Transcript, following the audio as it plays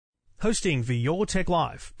Hosting for Your Tech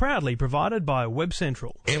Life, proudly provided by Web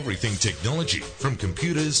Central. Everything technology, from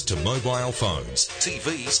computers to mobile phones,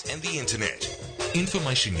 TVs and the internet.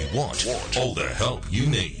 Information you want, all the help you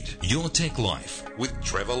need. Your Tech Life with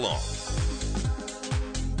Trevor Long.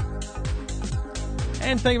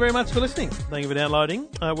 And thank you very much for listening. Thank you for downloading.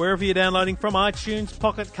 Wherever you're downloading from, iTunes,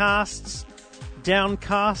 Pocket Casts,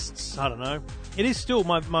 Downcasts, I don't know. It is still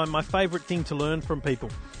my favourite thing to learn from people.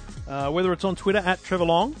 Whether it's on Twitter, at Trevor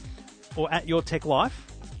Long, or at Your Tech Life,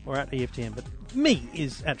 or at EFTM, but me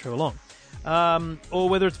is at Trevor Long. Or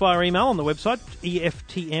whether it's via email on the website,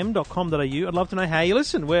 eftm.com.au. I'd love to know how you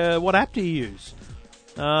listen. What app do you use?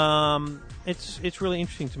 It's really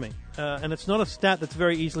interesting to me. And it's not a stat that's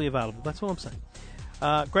very easily available. That's all I'm saying.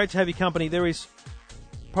 Great to have your company. There is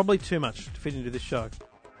probably too much to fit into this show.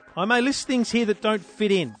 I may list things here that don't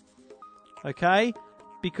fit in, okay?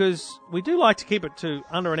 Because we do like to keep it to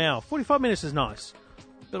under an hour. 45 minutes is nice.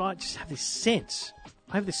 But I just have this sense.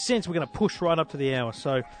 We're going to push right up to the hour.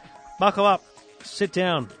 So buckle up, sit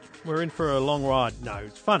down. We're in for a long ride. No,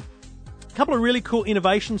 it's fun. A couple of really cool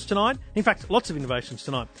innovations tonight. In fact, lots of innovations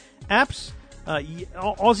tonight. Apps.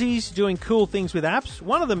 Aussies doing cool things with apps.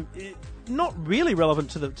 One of them, not really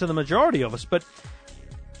relevant to the majority of us, but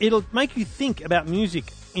it'll make you think about music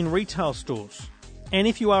in retail stores. And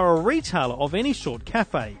if you are a retailer of any sort,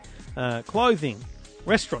 cafe, clothing,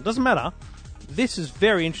 restaurant, doesn't matter, this is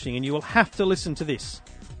very interesting, and you will have to listen to this.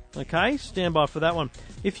 Okay, stand by for that one.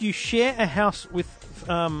 If you share a house with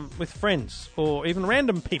friends or even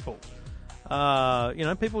random people,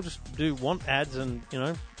 people just do want ads and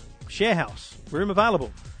share house, room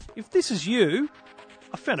available. If this is you,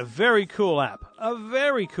 I found a very cool app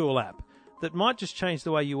that might just change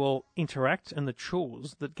the way you all interact and the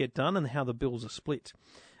chores that get done and how the bills are split.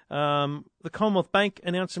 The Commonwealth Bank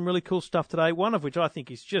announced some really cool stuff today, one of which I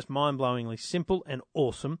think is just mind-blowingly simple and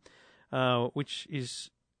awesome, which is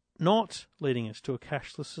not leading us to a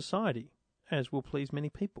cashless society, as will please many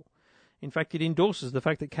people. In fact, it endorses the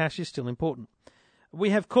fact that cash is still important. We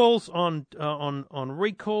have calls on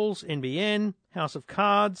recalls, NBN, House of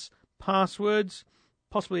Cards, passwords,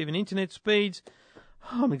 possibly even internet speeds.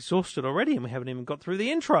 Oh, I'm exhausted already, and we haven't even got through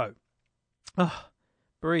the intro.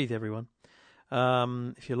 Breathe, everyone.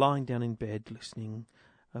 If you're lying down in bed listening,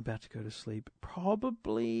 about to go to sleep,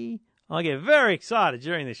 probably I get very excited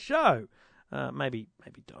during this show. Maybe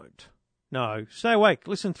don't. No, stay awake,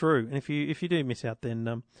 listen through, and if you do miss out,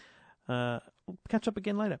 then we'll catch up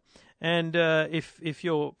again later. And if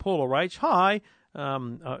you're Paul or Rach, hi.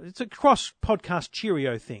 It's a cross podcast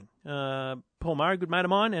cheerio thing. Paul Murray, good mate of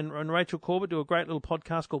mine, and Rachel Corbett do a great little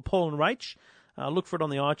podcast called Paul and Rach. Look for it on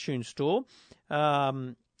the iTunes store.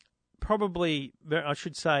 Probably, I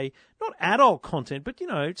should say, not adult content, but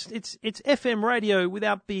it's FM radio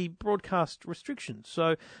without the broadcast restrictions. So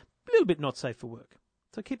a little bit not safe for work.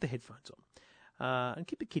 So keep the headphones on and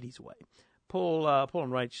keep the kiddies away. Paul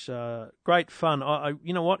and Rach, great fun.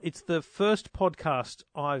 You know what? It's the first podcast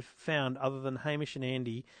I've found, other than Hamish and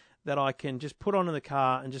Andy, that I can just put on in the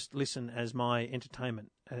car and just listen as my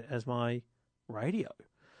entertainment, as my radio.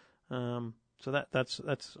 So that's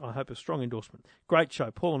I hope a strong endorsement. Great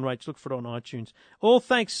show, Paul and Rach. Look for it on iTunes. All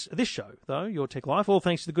thanks this show though, Your Tech Life. All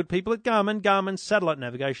thanks to the good people at Garmin Satellite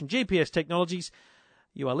Navigation, GPS Technologies.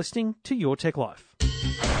 You are listening to Your Tech Life.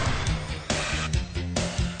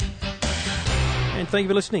 And thank you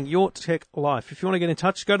for listening, Your Tech Life. If you want to get in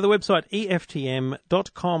touch, go to the website eftm.com.au.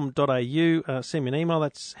 Send me an email.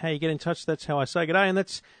 That's how you get in touch. That's how I say g'day, and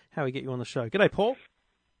that's how we get you on the show. G'day, Paul.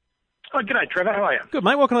 Oh, g'day, Trevor. How are you? Good,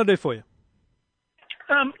 mate. What can I do for you?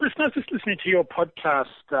 Listen, I was just listening to your podcast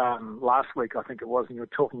last week, I think it was, and you were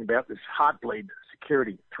talking about this Heartbleed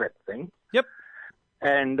security threat thing. Yep.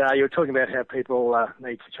 And you were talking about how people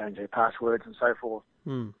need to change their passwords and so forth.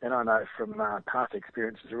 Mm. And I know from past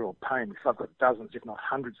experiences, it's a real pain because I've got dozens, if not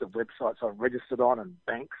hundreds of websites I've registered on and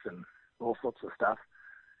banks and all sorts of stuff.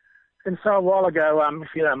 And so a while ago, if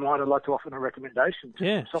you don't mind, I'd like to offer a recommendation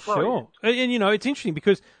to software. Sure. And, it's interesting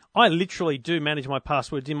because I literally do manage my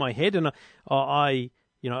passwords in my head, and I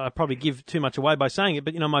probably give too much away by saying it,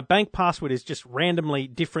 but, my bank password is just randomly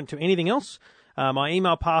different to anything else. My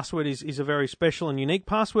email password is a very special and unique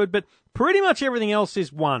password, but pretty much everything else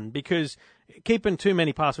is one, because keeping too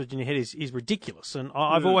many passwords in your head is ridiculous, and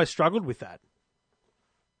I've always struggled with that.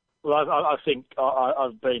 Well, I think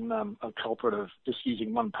I've been a culprit of just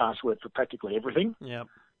using one password for practically everything,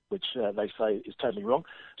 which they say is totally wrong.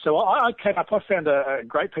 So I found a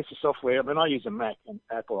great piece of software. I mean, I use a Mac and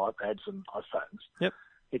Apple iPads and iPhones. Yep.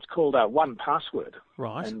 It's called 1Password.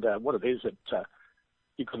 Right. And what it is,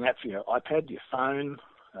 you've got an app for your iPad, your phone,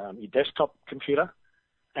 your desktop computer,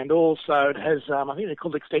 And also it has, I think they're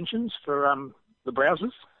called extensions for the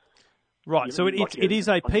browsers. Right, so it is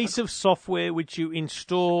a piece of software which you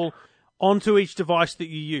install onto each device that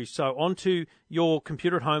you use. So onto your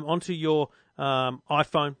computer at home, onto your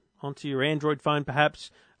iPhone, onto your Android phone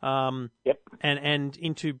perhaps, and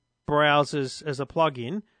into browsers as a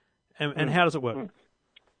plug-in. And how does it work?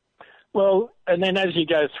 Well, and then as you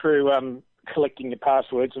go through collecting your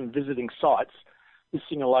passwords and visiting sites, this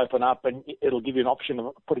thing will open up and it'll give you an option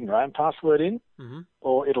of putting your own password in,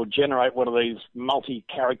 or it'll generate one of these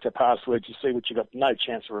multi-character passwords you see, which you've got no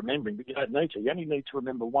chance of remembering, but you don't need to. You only need to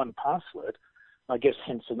remember one password. I guess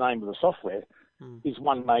hence the name of the software is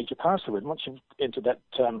one major password. Once you've entered that,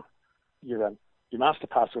 your master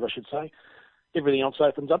password, I should say, everything else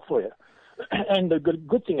opens up for you. And the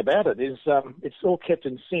good thing about it is it's all kept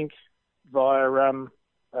in sync via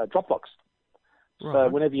Dropbox. So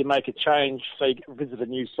whenever you make a change, say you visit a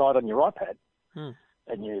new site on your iPad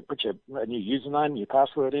and you put a new username, your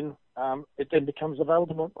password in, it then becomes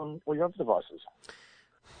available on all your other devices,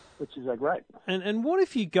 which is great. And what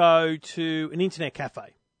if you go to an internet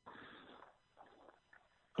cafe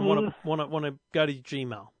and want to go to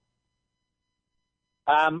Gmail?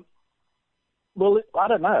 Well, I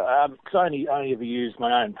don't know, because I only ever use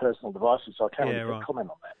my own personal devices, so I can't really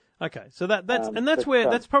comment on that. Okay, so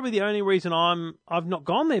that's probably the only reason I've not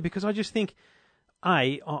gone there, because I just think,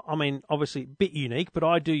 I mean, obviously a bit unique, but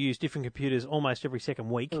I do use different computers almost every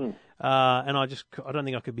second week, and I don't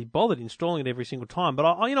think I could be bothered installing it every single time.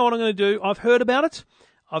 But you know what I'm going to do? I've heard about it.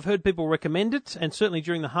 I've heard people recommend it, and certainly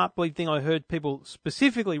during the Heartbleed thing, I heard people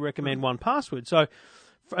specifically recommend 1Password. So,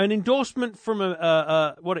 an endorsement from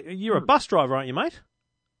you're a bus driver, aren't you, mate?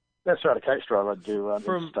 That's right, a coach driver. I do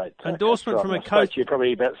interstate. Endorsement from a coach. You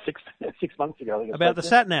probably about 6 months ago. I think about the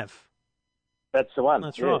sat nav. That's the one.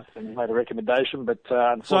 That's right. And you made a recommendation, but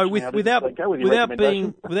so without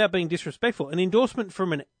being disrespectful, an endorsement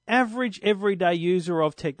from an average everyday user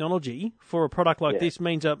of technology for a product like this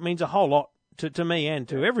means a whole lot to me and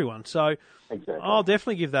to everyone. So I'll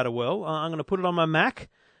definitely give that a whirl. I'm going to put it on my Mac.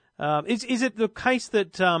 Is it the case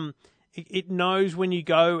that it knows when you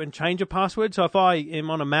go and change a password? So if I am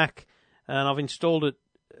on a Mac and I've installed it,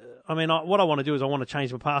 what I want to do is I want to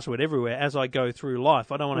change my password everywhere as I go through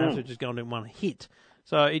life. I don't want to have to just go into one hit.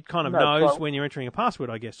 So it kind of knows when you're entering a password,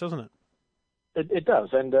 I guess, doesn't it? It does,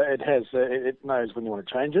 and it knows when you want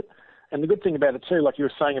to change it. And the good thing about it too, like you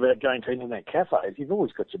were saying about going to internet cafes, you've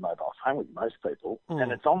always got your mobile phone with most people,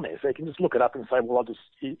 and it's on there, so you can just look it up and say, well,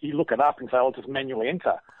 you look it up and say, I'll just manually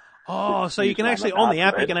enter. Oh, so you can actually, on the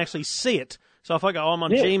app, you can actually see it. So if I go, I'm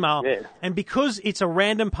on Gmail, and because it's a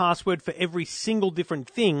random password for every single different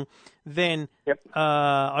thing, then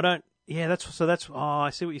I don't. Yeah, that's. I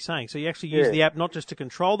see what you're saying. So you actually use the app not just to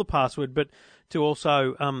control the password, but to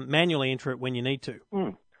also manually enter it when you need to.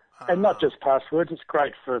 And not just passwords. It's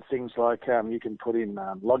great for things like you can put in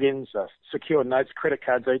logins, secure notes, credit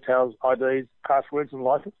card details, IDs, passwords, and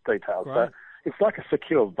license details. Right. So it's like a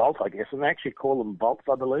secure vault, I guess, and they actually call them vaults,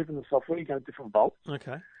 I believe, in the software. You go to different vaults.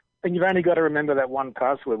 Okay. And you've only got to remember that one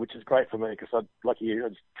password, which is great for me because, like you, I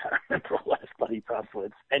just can't remember all those bloody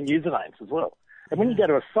passwords and usernames as well. And when you go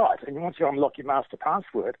to a site and once you unlock your master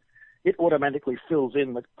password, it automatically fills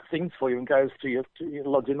in the things for you and goes to your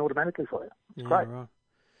logs in automatically for you. It's great. Right.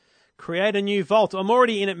 Create a new vault. I'm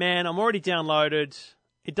already in it, man. I'm already downloaded.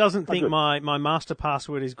 It doesn't think my master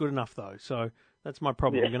password is good enough, though. So that's my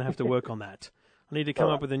problem. I'm going to have to work on that. I need to come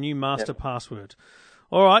up with a new master password.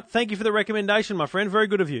 All right. Thank you for the recommendation, my friend. Very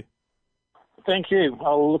good of you. Thank you.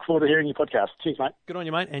 I'll look forward to hearing your podcast. Cheers, mate. Good on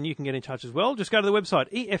you, mate. And you can get in touch as well. Just go to the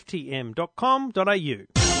website, eftm.com.au.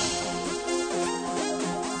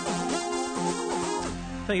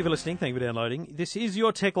 Thank you for listening. Thank you for downloading. This is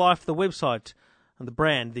Your Tech Life, the website, and the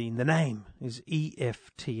brand, the name is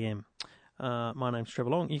EFTM. My name's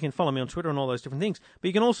Trevor Long. You can follow me on Twitter and all those different things. But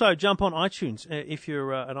you can also jump on iTunes if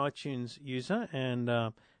you're an iTunes user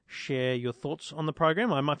and share your thoughts on the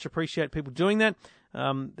program. I much appreciate people doing that.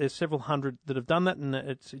 There's several hundred that have done that, and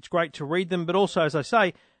it's great to read them. But also, as I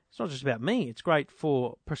say, it's not just about me. It's great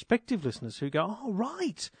for prospective listeners who go, oh,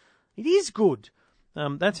 right, it is good.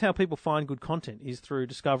 That's how people find good content, is through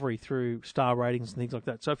discovery, through star ratings and things like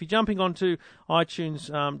that. So if you're jumping onto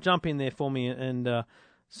iTunes, jump in there for me and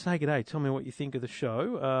say good day. Tell me what you think of the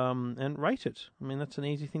show and rate it. I mean, that's an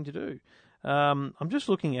easy thing to do. I'm just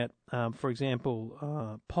looking at, for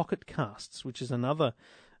example, Pocket Casts, which is another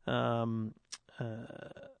podcast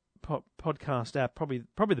app, probably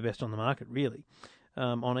the best on the market, really,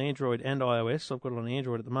 on Android and iOS. I've got it on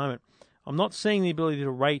Android at the moment. I'm not seeing the ability to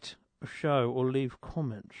rate a show or leave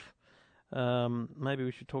comments. Maybe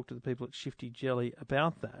we should talk to the people at Shifty Jelly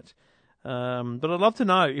about that. But I'd love to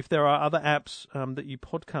know if there are other apps that you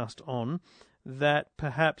podcast on that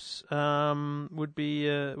perhaps would be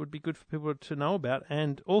good for people to know about,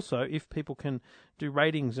 and also if people can do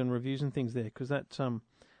ratings and reviews and things there, because that's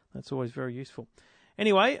always very useful.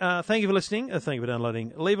 Anyway, thank you for listening. Thank you for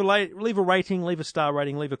downloading. Leave a rating, leave a star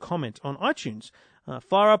rating, leave a comment on iTunes.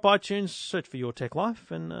 Fire up iTunes, search for Your Tech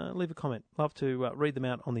Life, and leave a comment. Love to read them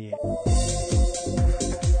out on the air.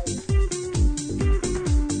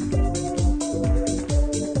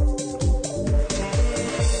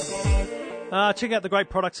 Check out the great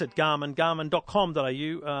products at Garmin,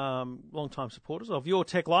 garmin.com.au, long-time supporters of Your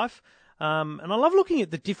Tech Life. And I love looking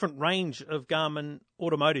at the different range of Garmin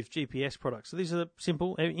automotive GPS products. So these are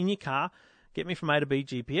simple, in your car, get me from A to B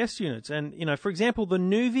GPS units. And, for example, the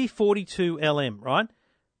Nuvi 42LM, right?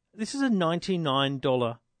 This is a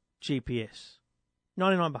 $99 GPS.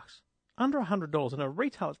 $99. Under $100. And at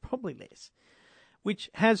retail, it's probably less. Which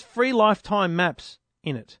has free lifetime maps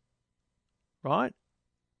in it. Right?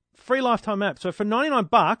 Free lifetime maps. So for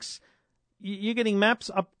 $99, you're getting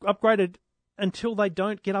maps upgraded until they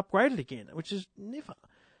don't get upgraded again, which is never.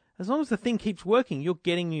 As long as the thing keeps working, you're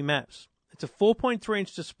getting new maps. It's a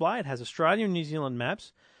 4.3-inch display. It has Australia and New Zealand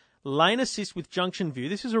maps. Lane assist with junction view.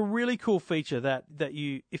 This is a really cool feature that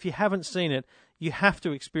you, if you haven't seen it, you have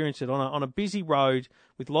to experience it. On a busy road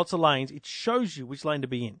with lots of lanes, it shows you which lane to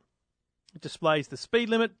be in. It displays the speed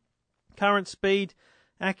limit, current speed,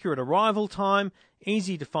 accurate arrival time,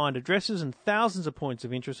 easy to find addresses, and thousands of points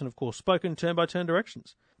of interest, and of course spoken turn-by-turn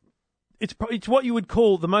directions. It's what you would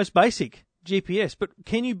call the most basic GPS, but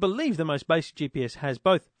can you believe the most basic GPS has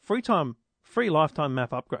both free lifetime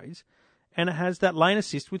map upgrades, and it has that lane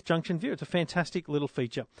assist with junction view. It's a fantastic little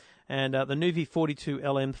feature. And the Nuvi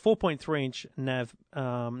 42LM 4.3-inch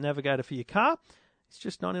navigator for your car, it's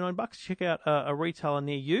just $99. Check out a retailer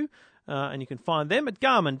near you, and you can find them at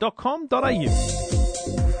garmin.com.au.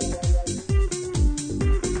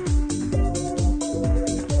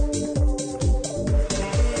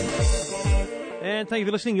 And thank you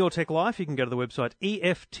for listening to Your Tech Life. You can go to the website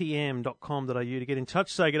eftm.com.au to get in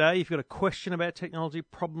touch. Say good day. If you've got a question about technology,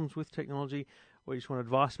 problems with technology, or you just want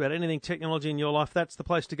advice about anything technology in your life, that's the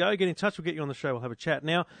place to go. Get in touch. We'll get you on the show. We'll have a chat.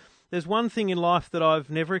 Now, there's one thing in life that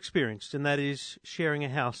I've never experienced, and that is sharing a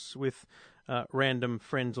house with random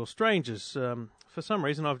friends or strangers. For some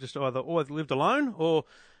reason, I've just either always lived alone or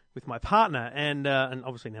with my partner, and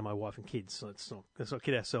obviously now my wife and kids, so let's not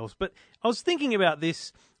kid ourselves. But I was thinking about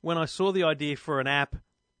this when I saw the idea for an app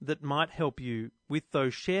that might help you with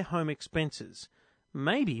those share home expenses.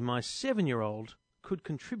 Maybe my 7-year-old could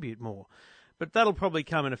contribute more, but that'll probably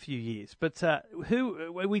come in a few years. But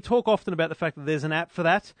we talk often about the fact that there's an app for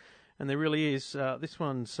that, and there really is. This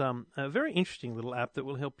one's a very interesting little app that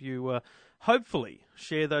will help you hopefully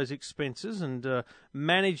share those expenses and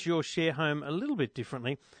manage your share home a little bit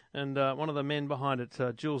differently. And one of the men behind it,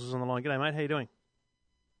 Jules, is on the line. G'day, mate. How you doing?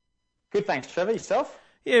 Good, thanks, Trevor. Yourself?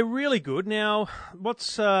 Yeah, really good. Now,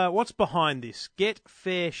 what's behind this?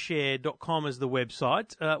 GetFairshare.com is the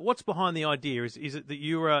website. What's behind the idea? Is it that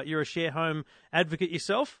you're a share home advocate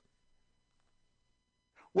yourself?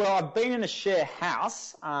 Well, I've been in a share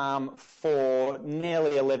house for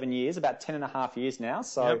nearly 11 years, about 10 and a half years now.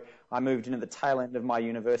 So yep. I moved in at the tail end of my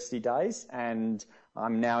university days, and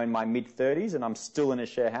I'm now in my mid-30s, and I'm still in a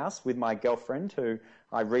share house with my girlfriend, who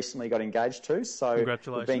I recently got engaged to. So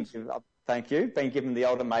congratulations. Thank you. Been given the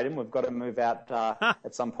ultimatum. We've got to move out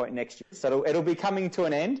at some point next year. So it'll be coming to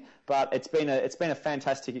an end, but it's been a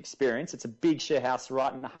fantastic experience. It's a big share house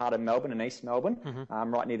right in the heart of Melbourne, in East Melbourne,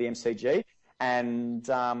 right near the MCG. And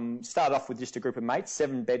started off with just a group of mates,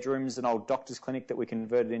 7 bedrooms, an old doctor's clinic that we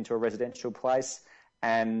converted into a residential place.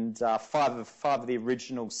 And five of the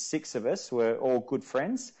original 6 of us were all good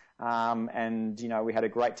friends. And, we had a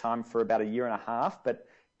great time for about a year and a half. But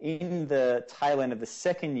in the tail end of the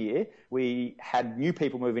second year, we had new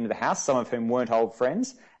people move into the house, some of whom weren't old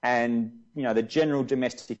friends. And, the general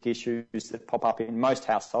domestic issues that pop up in most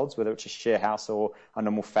households, whether it's a share house or a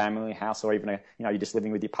normal family house, or even you're just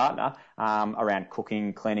living with your partner, around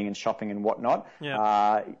cooking, cleaning and shopping and whatnot,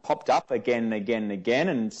 popped up again and again and again.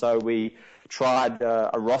 And so we tried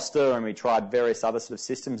a roster, and we tried various other sort of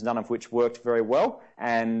systems, none of which worked very well.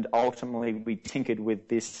 And ultimately we tinkered with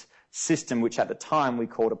this system, which at the time we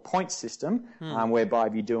called a point system, whereby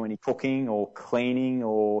if you do any cooking or cleaning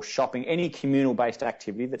or shopping, any communal-based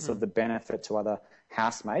activity that's of the benefit to other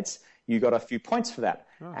housemates, you got a few points for that.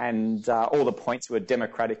 Oh. And all the points were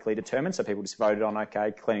democratically determined. So people just voted on,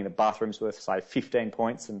 okay, cleaning the bathrooms worth, say, 15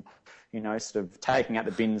 points, and, sort of taking out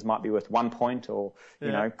the bins might be worth 1 point, or,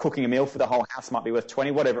 cooking a meal for the whole house might be worth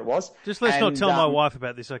 20, whatever it was. Just let's not tell my wife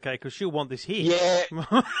about this, okay, because she'll want this here.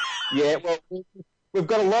 Yeah. Yeah, well, we've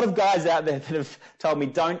got a lot of guys out there that have told me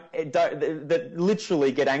that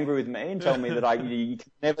literally get angry with me and tell me that you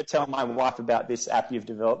can never tell my wife about this app you've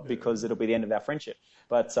developed because it'll be the end of our friendship.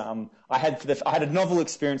 But I had a novel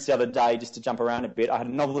experience the other day, just to jump around a bit. I had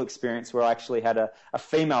a novel experience where I actually had a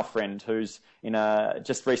female friend who's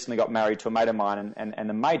just recently got married to a mate of mine, and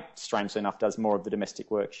the mate, strangely enough, does more of the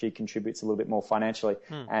domestic work. She contributes a little bit more financially,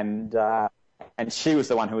 and she was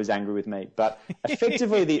the one who was angry with me. But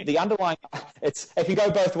effectively, the underlying, it can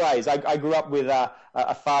go both ways. I grew up with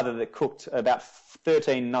a father that cooked about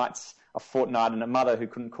 13 nights a fortnight, and a mother who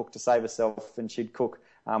couldn't cook to save herself, and she'd cook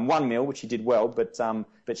one meal, which she did well,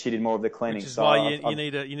 but she did more of the cleaning. Which is why you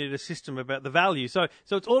need a system about the value. So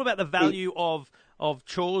it's all about the value of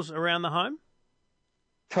chores around the home.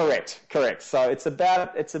 Correct. So it's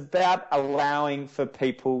about allowing for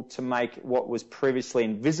people to make what was previously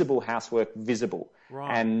invisible housework visible,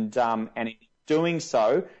 right. And in doing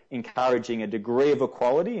so, encouraging a degree of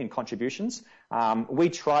equality in contributions. We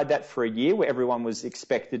tried that for a year, where everyone was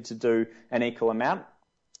expected to do an equal amount.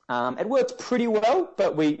 It worked pretty well,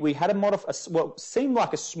 but we had what seemed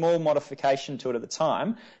like a small modification to it at the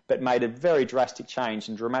time, but made a very drastic change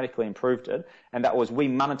and dramatically improved it. And that was, we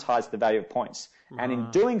monetized the value of points. And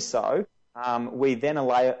in doing so, we then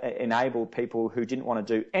enabled people who didn't want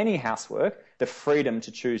to do any housework the freedom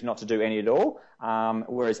to choose not to do any at all,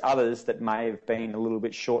 whereas others that may have been a little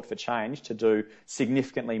bit short for change to do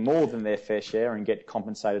significantly more than their fair share and get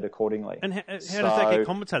compensated accordingly. And how does that get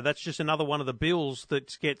compensated? That's just another one of the bills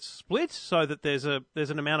that gets split, so that there's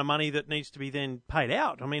an amount of money that needs to be then paid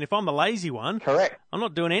out. I mean, if I'm the lazy one, correct, I'm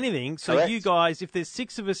not doing anything. So correct. You guys, if there's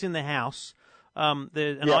 6 of us in the house,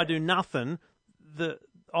 I do nothing,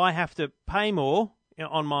 I have to pay more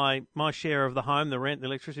on my share of the home, the rent, the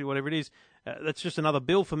electricity, whatever it is. That's just another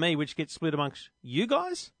bill for me, which gets split amongst you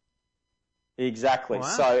guys? Exactly. Wow.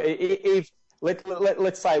 So if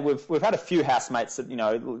let's say we've had a few housemates that,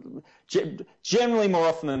 generally more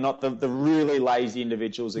often than not, the really lazy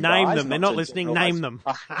individuals are Name guys. them. They're not listening. Name them.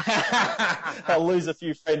 I'll lose a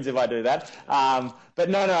few friends if I do that. But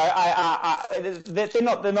no, they're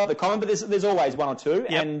not the common, but there's always one or two.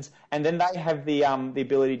 Yep. And then they have the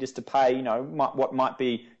ability just to pay, what might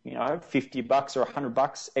be, $50 or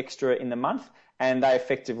 $100 extra in the month. And they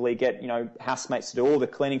effectively get, housemates to do all the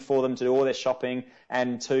cleaning for them, to do all their shopping,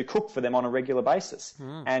 and to cook for them on a regular basis.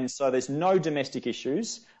 And so there's no domestic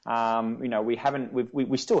issues.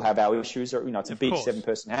 We still have our issues. It's a big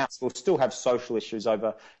 7-person house. We'll still have social issues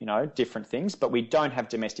over, different things, but we don't have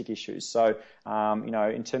domestic issues. So,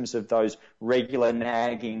 in terms of those regular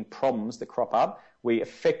nagging problems that crop up, we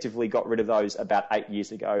effectively got rid of those about 8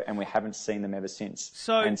 years ago, and we haven't seen them ever since.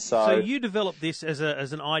 So you developed this as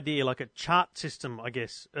an idea, like a chart system, I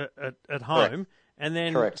guess, at home, correct. And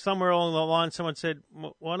then somewhere along the line, someone said,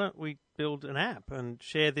 "Why don't we build an app and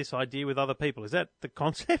share this idea with other people?" Is that the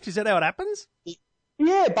concept? Is that how it happens?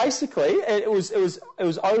 Yeah, basically, it was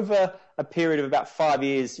over a period of about 5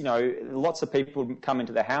 years. Lots of people would come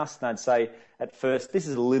into the house and they'd say, at first, this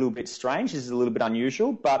is a little bit strange, this is a little bit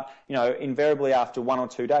unusual, but invariably after 1 or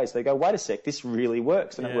 2 days, they go, wait a sec, this really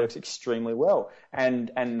works, and it works extremely well.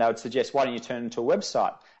 And they would suggest, why don't you turn it into a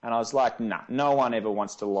website? And I was like, nah, no one ever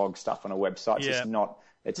wants to log stuff on a website. It's just not.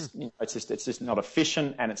 It's just not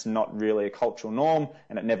efficient, and it's not really a cultural norm,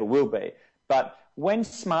 and it never will be. But when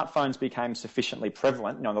smartphones became sufficiently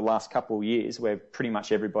prevalent, in the last couple of years, where pretty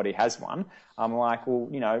much everybody has one, I'm like, well,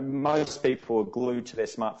 most people are glued to their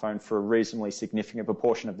smartphone for a reasonably significant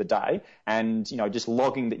proportion of the day, and, just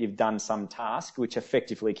logging that you've done some task, which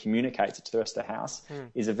effectively communicates it to the rest of the house,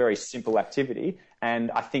 is a very simple activity.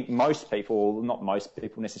 And I think most people, not most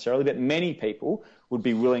people necessarily, but many people would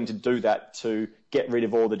be willing to do that to get rid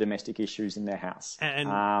of all the domestic issues in their house.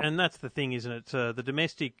 And that's the thing, isn't it? The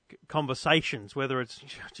domestic conversations, whether it's,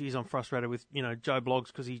 geez, I'm frustrated with, Joe Bloggs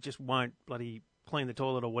because he just won't bloody clean the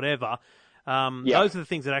toilet or whatever. Those are the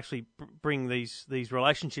things that actually bring these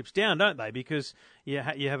relationships down, don't they? Because you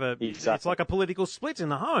have it's like a political split in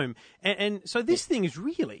the home. And so this thing is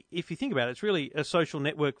really, if you think about it, it's really a social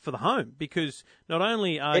network for the home, because not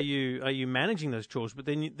only are you managing those chores, but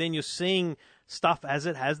then you're seeing stuff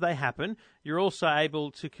as they happen. You're also able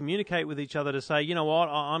to communicate with each other to say, you know what,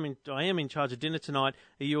 I am in charge of dinner tonight.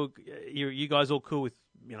 Are you guys all cool with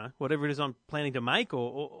whatever it is I'm planning to make?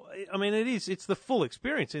 Or I mean, it's the full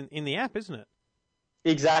experience in the app, isn't it?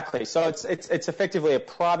 Exactly. So it's effectively a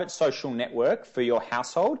private social network for your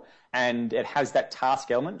household, and it has that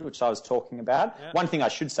task element, which I was talking about. Yeah. One thing I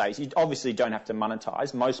should say is you obviously don't have to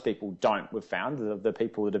monetize. Most people don't, we've found, the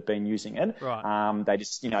people that have been using it. Right. They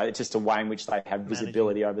just, it's just a way in which they have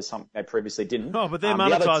visibility over something they previously didn't. Oh, but they're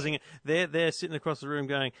monetizing it. They're sitting across the room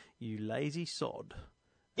going, "You lazy sod."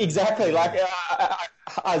 Exactly. Like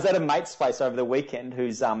I was at a mate's place over the weekend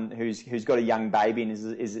who's got a young baby and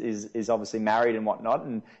is obviously married and whatnot,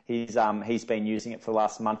 and he's been using it for the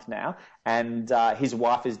last month now, and his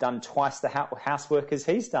wife has done twice the housework as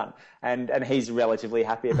he's done, and he's relatively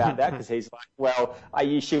happy about that because he's like, well,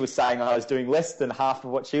 she was saying I was doing less than half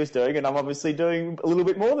of what she was doing, and I'm obviously doing a little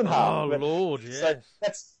bit more than half. Oh, Lord, yes. So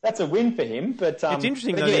that's a win for him. But it's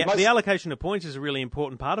interesting though. The allocation of points is a really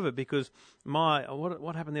important part of it because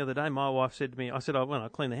what happened the other day? My wife said to me, I said, when I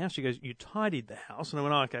cleaned the house, she goes, "You tidied the house," and I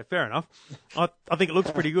went, "Oh, okay, fair enough. I think it looks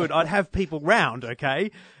pretty good. I'd have people round,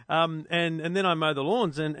 okay." And then I mow the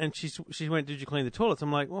lawns, and she went, "Did you clean the toilets?"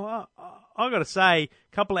 I'm like, "Well, I got to say,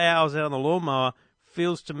 a couple of hours out on the lawnmower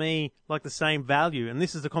feels to me like the same value, and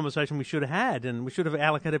this is the conversation we should have had, and we should have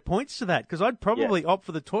allocated points to that because I'd probably opt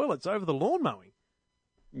for the toilets over the lawn mowing."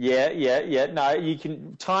 Yeah. No, you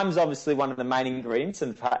can. Time's obviously one of the main ingredients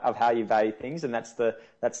of how you value things, and that's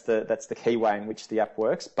the key way in which the app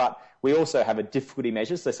works. But we also have a difficulty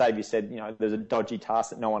measure. So, say if you said, there's a dodgy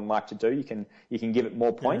task that no one liked to do, you can give it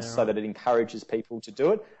more points so that it encourages people to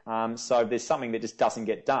do it. So if there's something that just doesn't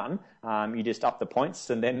get done, you just up the points,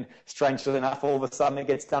 and then strangely enough, all of a sudden it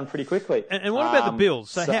gets done pretty quickly. And what about the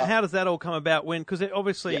bills? So how does that all come about? Because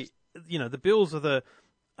obviously, the bills are the.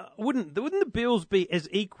 Wouldn't the bills be as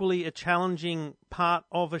equally a challenging part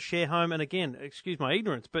of a share home? And again, excuse my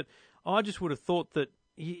ignorance, but I just would have thought that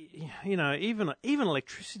even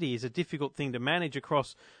electricity is a difficult thing to manage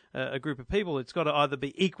across a group of people. It's got to either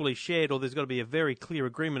be equally shared, or there's got to be a very clear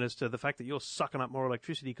agreement as to the fact that you're sucking up more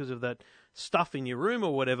electricity because of that stuff in your room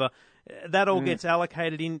or whatever. That all gets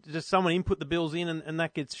allocated in. Does someone input the bills in, and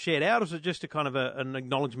that gets shared out, or is it just a kind of an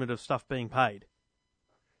acknowledgement of stuff being paid?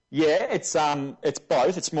 Yeah, it's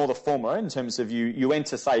both. It's more the former in terms of you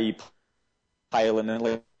enter, say, you pay and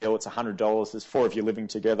then it's $100. There's four of you living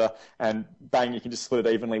together, and bang, you can just split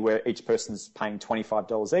it evenly where each person's paying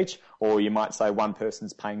 $25 each, or you might say one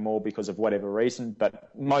person's paying more because of whatever reason. But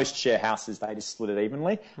most share houses, they just split it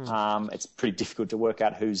evenly. It's pretty difficult to work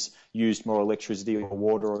out who's used more electricity or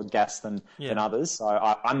water or gas than others. So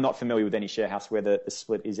I'm not familiar with any share house where the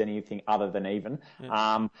split is anything other than even.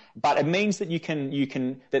 But it means that you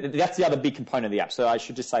can that's the other big component of the app. So I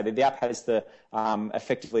should just say that the app has the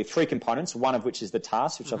effectively three components, one of which is the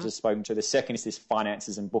task, which I've just spoken to. The second is this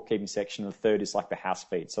finances and bookkeeping section. The third is like the house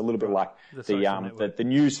feed. So a little bit like the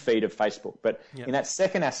news feed of Facebook. But in that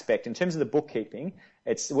second aspect, in terms of the bookkeeping,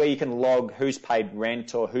 it's where you can log who's paid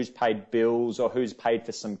rent or who's paid bills or who's paid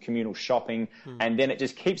for some communal shopping. And then it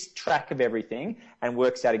just keeps track of everything and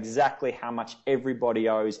works out exactly how much everybody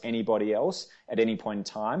owes anybody else at any point in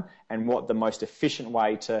time, and what the most efficient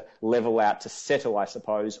way to level out, to settle, I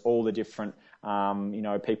suppose, all the different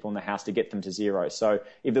people in the house to get them to zero. So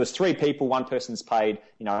if there was three people, one person's paid,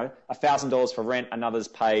 $1,000 for rent, another's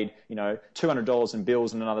paid, $200 in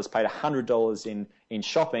bills, and another's paid $100 in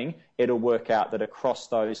shopping, it'll work out that across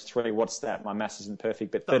those three, what's that? My maths isn't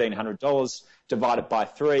perfect, but $1,300 divided by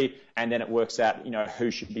three, and then it works out,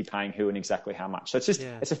 who should be paying who and exactly how much. So it's just,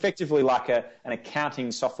 it's effectively like an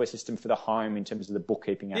accounting software system for the home in terms of the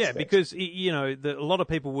bookkeeping aspect. Yeah, because, a lot of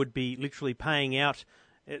people would be literally paying out,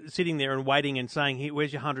 sitting there and waiting and saying, "Here,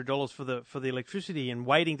 where's your $100 for the electricity?" and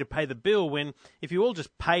waiting to pay the bill. When if you all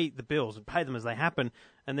just pay the bills and pay them as they happen,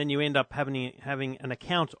 and then you end up having an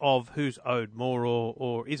account of who's owed more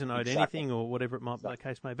or isn't owed anything or whatever the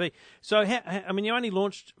case may be. So, you only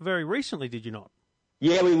launched very recently, did you not?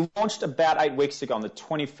 Yeah, we launched about 8 weeks ago on the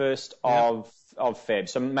 21st of Feb,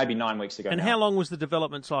 so maybe 9 weeks ago. And how long was the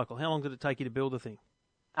development cycle? How long did it take you to build the thing?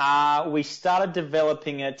 We started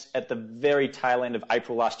developing it at the very tail end of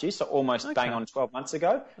April last year, so almost bang on 12 months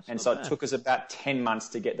ago. It took us about 10 months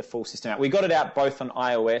to get the full system out. We got it out both on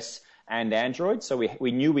iOS and Android, so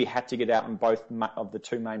we knew we had to get it out on both of the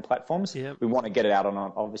two main platforms. Yep. We want to get it out on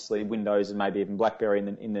obviously Windows and maybe even BlackBerry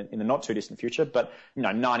in the not too distant future, but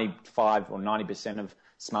 95 or 90% of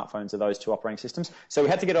smartphones are those two operating systems. So we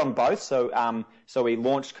had to get it on both. So we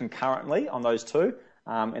launched concurrently on those two.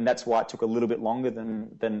 And that's why it took a little bit longer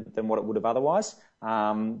than what it would have otherwise.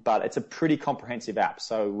 But it's a pretty comprehensive app.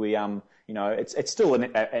 So we, it's still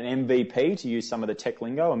an MVP, to use some of the tech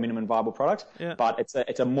lingo, a minimum viable product. Yeah. But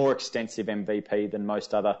it's a more extensive MVP than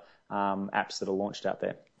most other apps that are launched out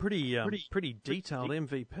there. Pretty detailed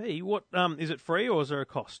MVP. What is it free or is there a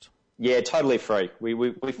cost? Yeah, totally free.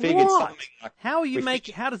 We figured something like...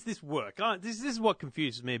 How does this work? This is what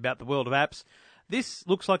confuses me about the world of apps. This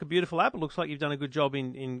looks like a beautiful app. It looks like you've done a good job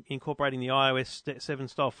in incorporating the iOS 7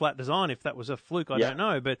 style flat design. If that was a fluke, I don't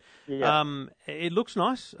know. But it looks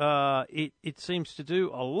nice. It seems to do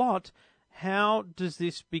a lot. How does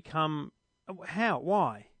this become...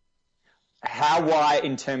 Why? Why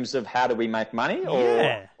in terms of how do we make money?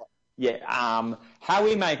 Or... Yeah. How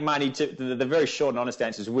we make money, the very short and honest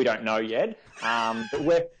answer is we don't know yet.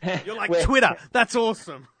 But You're like Twitter. That's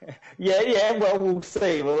awesome. Yeah. Well, we'll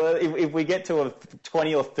see. Well, if we get to a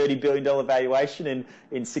 $20 or $30 billion valuation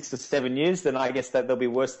in 6 or 7 years, then I guess that there'll be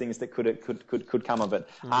worse things that could come of it.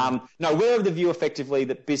 No, we're of the view effectively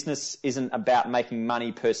that business isn't about making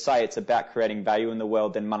money per se. It's about creating value in the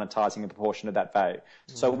world, then monetizing a proportion of that value.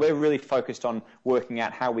 So we're really focused on working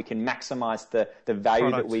out how we can maximize the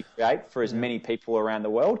value that we create for as many people around the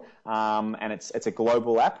world. And it's a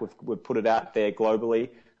global app. We've put it out there globally.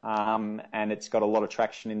 And it's got a lot of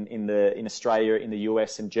traction in Australia, in the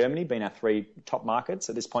US, and Germany, being our 3 top markets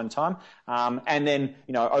at this point in time. And then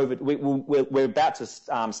we're about to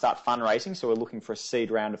start fundraising, so we're looking for a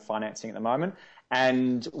seed round of financing at the moment,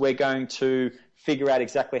 and we're going to figure out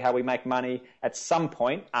exactly how we make money at some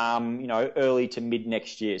point, early to mid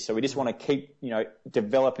next year. So we just want to keep,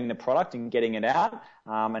 developing the product and getting it out,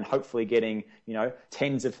 and hopefully getting,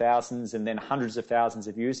 tens of thousands and then hundreds of thousands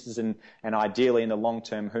of users, and ideally in the long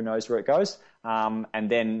term, who knows where it goes. And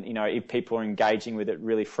then, if people are engaging with it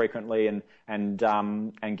really frequently and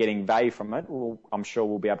getting value from it, I'm sure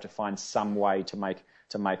we'll be able to find some way to make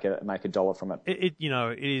a dollar from it.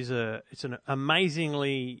 It's an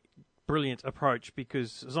amazingly brilliant approach,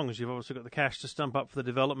 because as long as you've obviously got the cash to stump up for the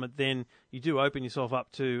development, then you do open yourself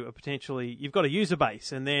up to you've got a user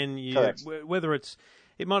base, and then whether it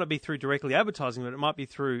might not be through directly advertising, but it might be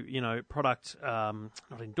through, product,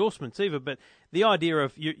 not endorsements either, but the idea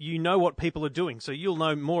of you know what people are doing. So you'll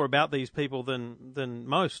know more about these people than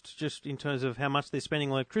most, just in terms of how much they're spending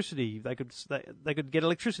on electricity. They could get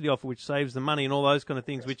electricity off, which saves them money, and all those kind of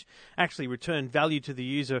things, which actually return value to the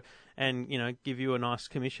user and, give you a nice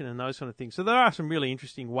commission and those kind of things. So there are some really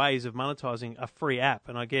interesting ways of monetizing a free app,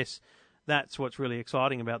 and I guess that's what's really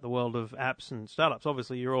exciting about the world of apps and startups.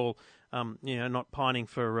 Obviously, you're all, not pining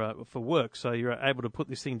for work, so you're able to put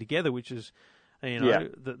this thing together, which is,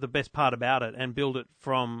 the best part about it, and build it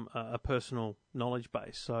from a personal knowledge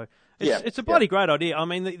base. So it's a bloody great idea. I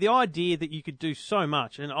mean, the idea that you could do so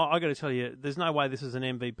much, and I got to tell you, there's no way this is an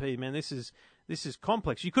MVP, man. This is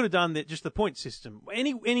complex. You could have done just the point system.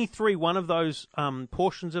 Any one of those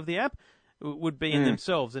portions of the app would be in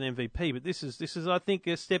themselves an MVP, but this is I think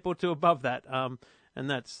a step or two above that, and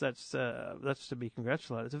that's to be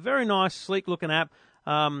congratulated. It's a very nice, sleek looking app.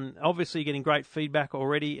 Obviously, getting great feedback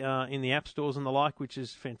already in the app stores and the like, which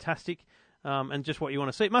is fantastic, and just what you want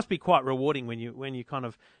to see. It must be quite rewarding when you kind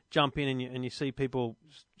of jump in and you see people.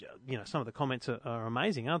 Some of the comments are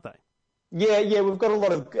amazing, aren't they? Yeah, we've got a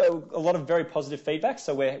lot of very positive feedback,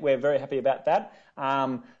 so we're very happy about that.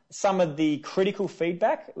 Some of the critical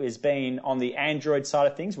feedback has been on the Android side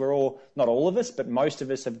of things. Not all of us, but most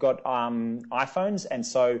of us have got iPhones, and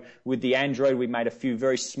so with the Android, we made a few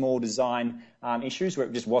very small design issues where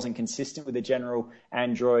it just wasn't consistent with the general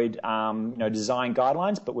Android design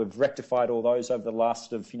guidelines. But we've rectified all those over the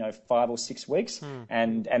last of 5 or 6 weeks,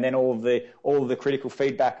 and then all of the critical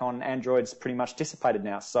feedback on Android's pretty much dissipated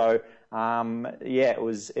now. So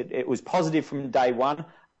it was positive from day one.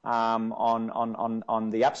 On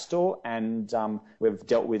the App Store, and we've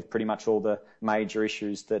dealt with pretty much all the major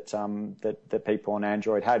issues that people on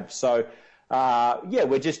Android had. So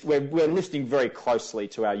we're listening very closely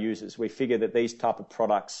to our users. We figure that these type of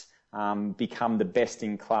products become the best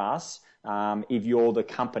in class if you're the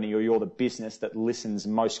company or you're the business that listens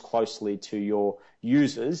most closely to your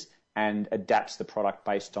users and adapts the product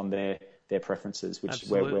based on their preferences, which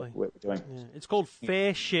we're doing. Yeah. It's called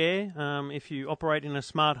Fairshare. If you operate in a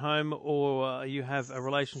smart home or you have a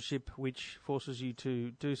relationship which forces you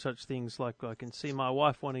to do such things like I can see my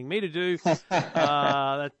wife wanting me to do,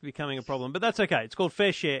 that's becoming a problem. But that's okay. It's called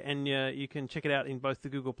Fairshare, and you can check it out in both the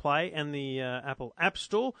Google Play and the Apple App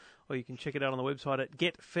Store, or you can check it out on the website at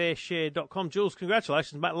getfairshare.com. Jules,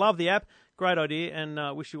 congratulations, mate. Love the app. Great idea,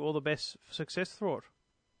 and wish you all the best success through it.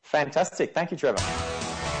 Fantastic. Thank you, Trevor.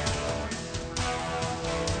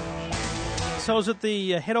 So I was at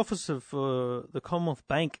the head office of the Commonwealth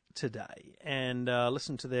Bank today and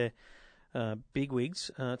listened to their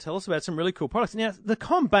bigwigs tell us about some really cool products. Now, the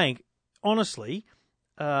Bank, honestly,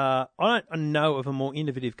 I don't know of a more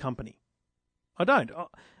innovative company. I don't.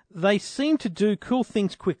 They seem to do cool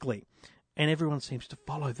things quickly, and everyone seems to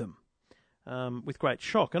follow them. with great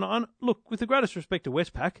shock. And look, with the greatest respect to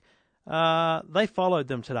Westpac, they followed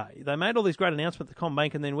them today. They made all these great announcements at the Commonwealth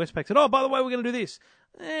Bank, and then Westpac said, "Oh, by the way, we're going to do this."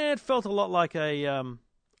 It felt a lot like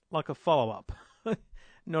a follow-up,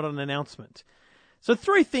 not an announcement. So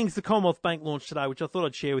 3 things the Commonwealth Bank launched today, which I thought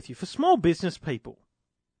I'd share with you. For small business people,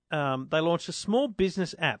 they launched a small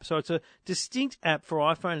business app. So it's a distinct app for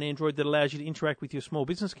iPhone and Android that allows you to interact with your small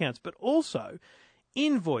business accounts, but also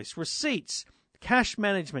invoice, receipts, cash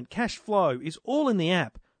management, cash flow is all in the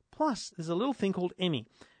app. Plus, there's a little thing called Emmy.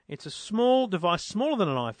 It's a small device, smaller than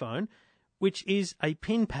an iPhone, which is a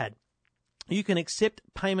PIN pad. You can accept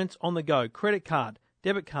payments on the go, credit card,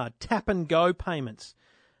 debit card, tap and go payments.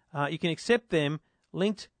 You can accept them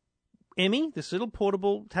linked Emmy, this little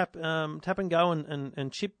portable tap and go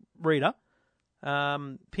and chip reader,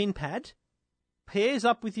 PIN pad, pairs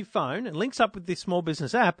up with your phone and links up with this small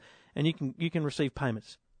business app, and you can receive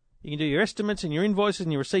payments. You can do your estimates and your invoices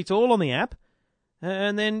and your receipts all on the app,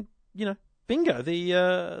 and then, bingo,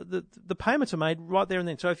 the payments are made right there and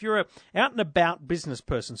then. So if you're a out and about business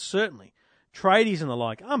person, certainly, tradies and the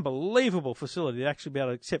like, unbelievable facility to actually be able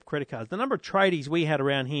to accept credit cards. The number of tradies we had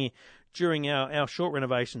around here during our short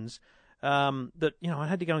renovations that, I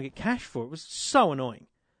had to go and get cash for, it was so annoying.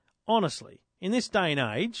 Honestly, in this day and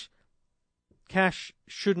age, cash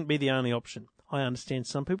shouldn't be the only option. I understand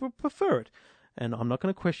some people prefer it, and I'm not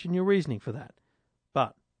going to question your reasoning for that.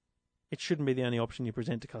 But it shouldn't be the only option you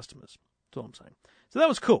present to customers. That's all I'm saying. So that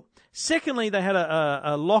was cool. Secondly, they had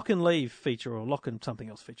a lock and leave feature, or lock and something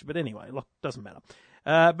else feature. But anyway, lock doesn't matter.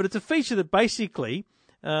 But it's a feature that basically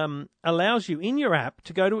allows you in your app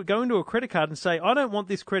to go into a credit card and say, I don't want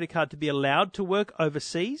this credit card to be allowed to work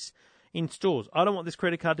overseas in stores. I don't want this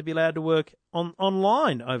credit card to be allowed to work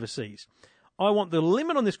online overseas. I want the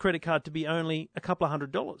limit on this credit card to be only a couple of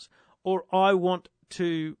 $100. Or I want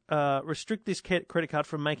to restrict this credit card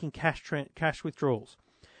from making cash withdrawals.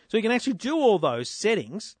 So you can actually do all those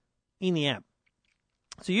settings in the app.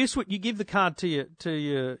 So you give the card to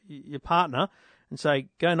your partner and say,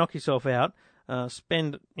 go knock yourself out,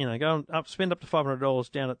 spend up to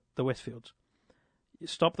 $500 down at the Westfields. You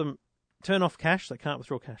stop them, turn off cash. They can't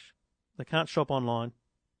withdraw cash. They can't shop online.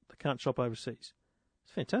 They can't shop overseas.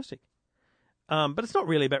 It's fantastic. But it's not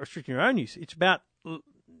really about restricting your own use. It's about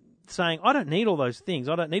saying, I don't need all those things.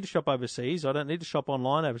 I don't need to shop overseas. I don't need to shop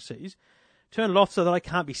online overseas. Turn it off so that I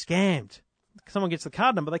can't be scammed. Someone gets the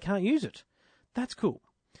card number, they can't use it. That's cool.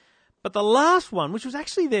 But the last one, which was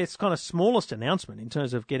actually their kind of smallest announcement in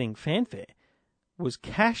terms of getting fanfare, was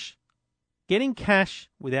getting cash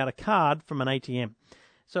without a card from an ATM.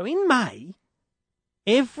 So in May,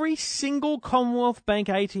 every single Commonwealth Bank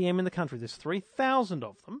ATM in the country, there's 3,000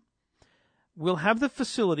 of them, will have the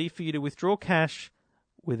facility for you to withdraw cash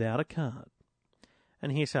without a card.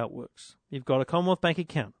 And here's how it works. You've got a Commonwealth Bank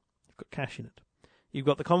account. You've got cash in it. You've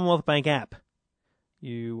got the Commonwealth Bank app.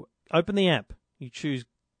 You open the app. You choose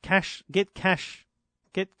cash, get cash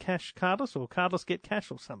cardless or cardless get cash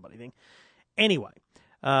or somebody thing. Anyway,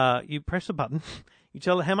 you press a button. You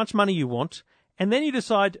tell it how much money you want. And then you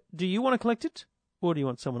decide, do you want to collect it or do you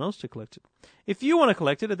want someone else to collect it? If you want to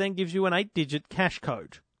collect it, it then gives you an 8-digit cash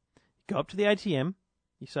code. You go up to the ATM.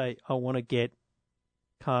 You say, I want to get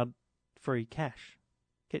card-free cash.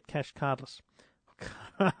 Get cash cardless. I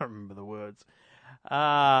can't remember the words.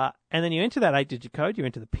 And then you enter that 8-digit code, you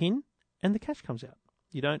enter the PIN, and the cash comes out.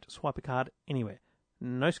 You don't swipe a card anywhere.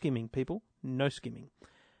 No skimming, people. No skimming.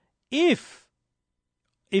 If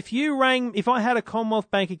I had a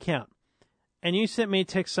Commonwealth Bank account and you sent me a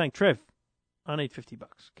text saying, Trev, I need $50.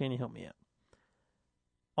 Can you help me out?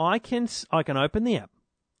 I can open the app.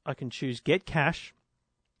 I can choose Get Cash.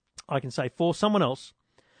 I can say for someone else.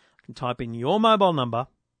 I can type in your mobile number.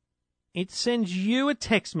 It sends you a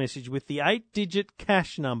text message with the 8-digit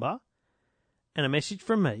cash number and a message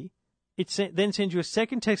from me. It then sends you a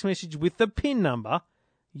second text message with the PIN number.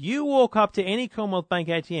 You walk up to any Commonwealth Bank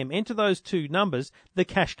ATM, enter those two numbers, the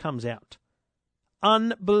cash comes out.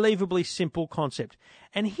 Unbelievably simple concept.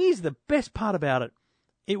 And here's the best part about it.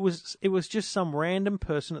 It was just some random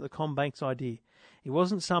person at the Combank's idea. It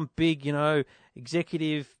wasn't some big,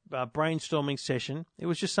 executive brainstorming session. It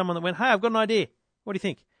was just someone that went, hey, I've got an idea. What do you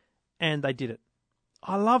think? And they did it.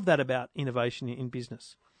 I love that about innovation in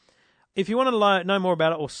business. If you want to know more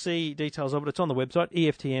about it or see details of it, it's on the website,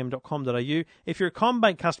 eftm.com.au. If you're a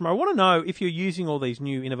Combank customer, I want to know if you're using all these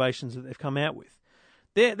new innovations that they've come out with.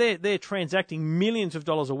 They're transacting millions of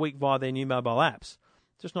dollars a week via their new mobile apps.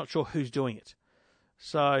 Just not sure who's doing it.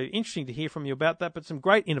 So interesting to hear from you about that, but some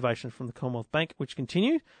great innovations from the Commonwealth Bank, which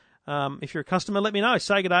continue. If you're a customer, let me know.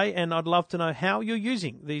 Say good day, and I'd love to know how you're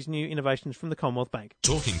using these new innovations from the Commonwealth Bank.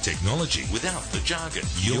 Talking technology without the jargon.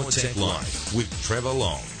 Your Tech Life with Trevor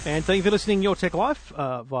Long. And thank you for listening to Your Tech Life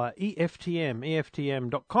via EFTM,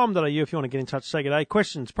 EFTM.com.au if you want to get in touch, say good day.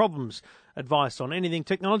 Questions, problems, advice on anything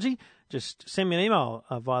technology, just send me an email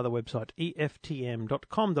via the website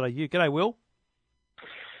EFTM.com.au. G'day, Will.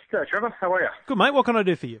 G'day, Trevor. How are you? Good, mate. What can I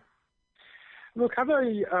do for you? Look, I have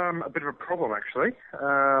a bit of a problem, actually.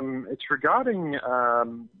 It's regarding, I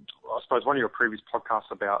suppose, one of your previous podcasts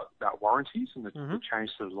about warranties and the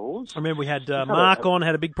change to the laws. I remember we had Mark on,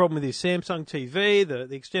 had a big problem with his Samsung TV,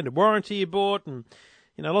 the extended warranty he bought, and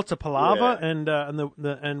lots of palaver.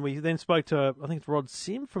 Yeah. And we then spoke to, I think it's Rod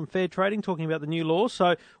Sim from Fair Trading, talking about the new laws.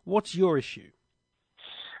 So, what's your issue?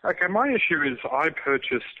 Okay, my issue is I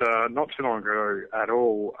purchased not too long ago at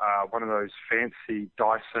all one of those fancy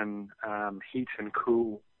Dyson heat and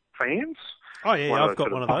cool fans. Oh yeah, I've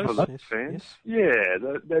got one of those. Yes, fans. Yes.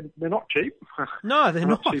 Yeah, they're not cheap. No, they're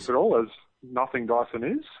not cheap at all, as nothing Dyson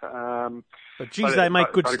is. But geez, they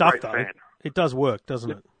make good stuff though. Fan. It does work, doesn't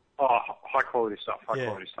it? Oh, high quality stuff.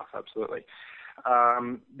 Quality stuff, absolutely.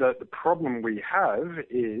 The problem we have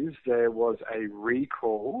is there was a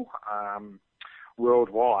recall.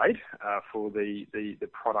 Worldwide for the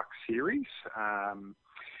product series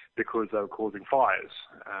because they were causing fires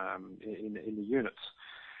in the units.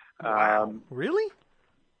 Wow. Really?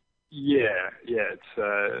 Yeah, it's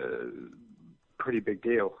a pretty big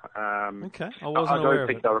deal. Okay, I don't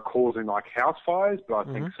think they were causing like house fires, but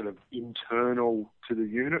I think sort of internal to the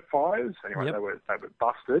unit fires. Anyway, they were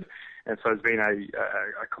busted, and so there's been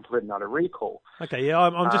a complete and utter recall. Okay, yeah,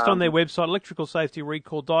 I'm just on their website. Electrical safety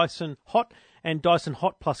recall Dyson Hot and Dyson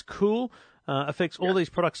Hot Plus Cool affects all these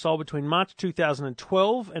products sold between March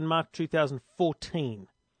 2012 and March 2014.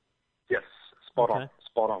 Yes, spot on.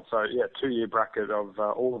 So, 2-year bracket of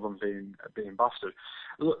all of them being busted.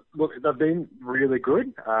 Look, they've been really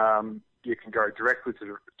good. You can go directly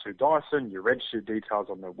to Dyson. You register your details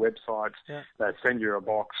on their website. Yeah. They send you a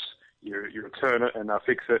box. You return it and they'll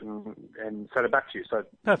fix it and send it back to you. So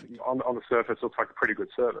perfect. On the surface, it looks like a pretty good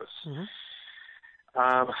service.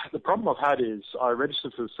 The problem I've had is I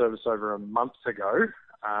registered for the service over a month ago.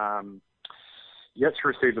 Yet to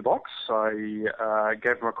receive the box. I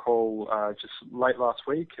gave them a call just late last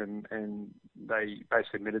week, and they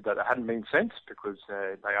basically admitted that it hadn't been sent because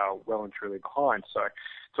they are well and truly behind. So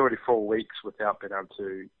it's already 4 weeks without being able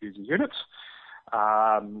to use the units.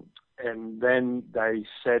 And then they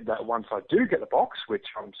said that once I do get the box, which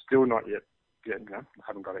I'm still not yet, I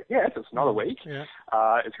haven't got it yet, it's another week,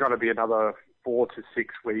 it's going to be another 4 to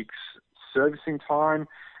 6 weeks servicing time.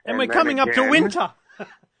 And we're coming up to winter.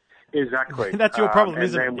 Exactly. That's your problem,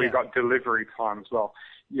 isn't it? And then we got delivery time as well.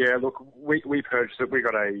 Yeah, look, we purchased it. We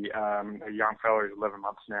got a young fellow who's 11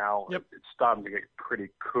 months now. Yep. It's starting to get pretty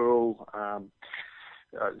cool.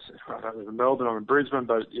 Melbourne, I'm in Brisbane,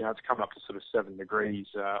 but it's coming up to sort of 7 degrees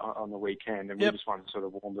on the weekend, and we just want to sort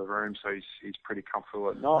of warm the room so he's pretty comfortable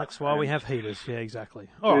at night. That's why we have heaters. Yeah, exactly.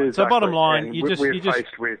 All right. So bottom line, you're just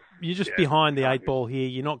behind the 8 ball here.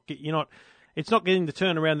 You're not. It's not getting the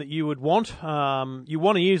turnaround that you would want. You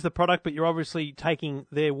want to use the product, but you're obviously taking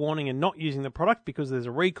their warning and not using the product because there's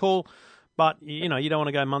a recall. But, you don't want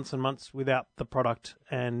to go months and months without the product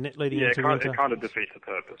and leading into winter. It kind of defeats the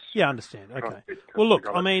purpose. Yeah, I understand. Okay. Well, look,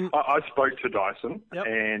 I mean... I spoke to Dyson,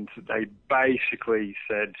 and they basically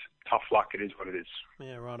said, tough luck, it is what it is.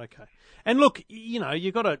 Yeah, right, okay. And look,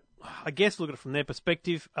 you've got to, I guess, look at it from their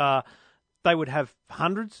perspective. They would have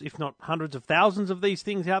hundreds, if not hundreds of thousands of these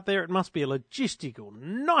things out there. It must be a logistical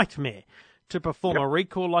nightmare to perform a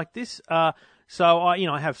recall like this. So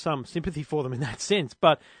I have some sympathy for them in that sense.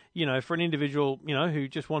 But, for an individual, who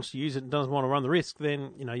just wants to use it and doesn't want to run the risk,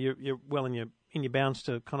 then, you're well in your bounds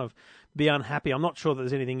to kind of be unhappy. I'm not sure that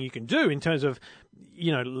there's anything you can do in terms of,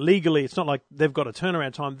 legally. It's not like they've got a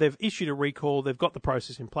turnaround time. They've issued a recall. They've got the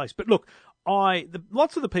process in place. But look,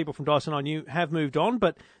 lots of the people from Dyson I knew have moved on,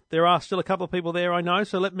 but there are still a couple of people there I know.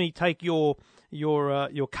 So let me take your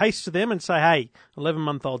case to them and say, hey,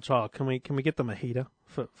 11-month-old child, can we get them a heater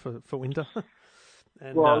for winter?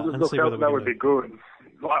 And, look, that would be good.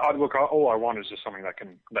 Look, all I want is just something that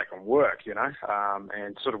can work,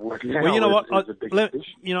 and sort of work. Well, you know what? I'm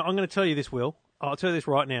going to tell you this, Will. I'll tell you this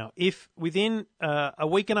right now. If within a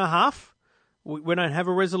week and a half we don't have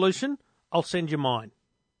a resolution, I'll send you mine.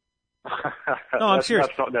 No, I'm serious.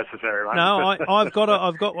 That's not necessary, mate. No, I've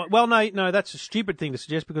got one. Well, no, that's a stupid thing to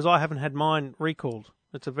suggest because I haven't had mine recalled.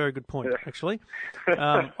 That's a very good point, actually.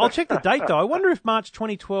 I'll check the date, though. I wonder if March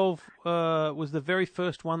 2012 was the very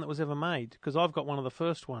first one that was ever made, because I've got one of the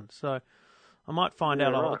first ones. So I might find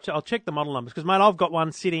out. Right. I'll check the model numbers because, mate, I've got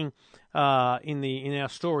one sitting in our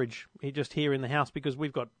storage just here in the house because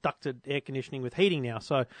we've got ducted air conditioning with heating now.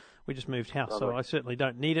 So we just moved house. Lovely. So I certainly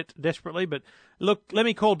don't need it desperately. But look, let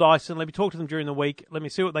me call Dyson. Let me talk to them during the week. Let me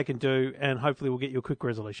see what they can do, and hopefully we'll get you a quick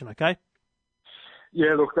resolution. Okay?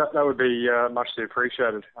 Yeah, look, that would be muchly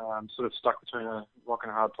appreciated. Sort of stuck between a rock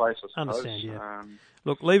and a hard place, I suppose. Understand, yeah.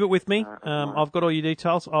 Look, leave it with me. I've got all your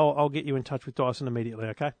details. I'll get you in touch with Dyson immediately,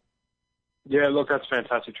 okay? Yeah, look, that's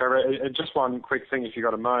fantastic, Trevor. And just one quick thing, if you've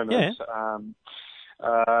got a moment. Yeah.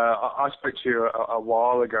 I spoke to you a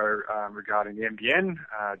while ago regarding the NBN,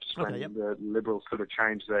 just when the Liberals sort of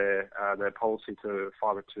changed their policy to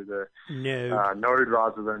fibre to the node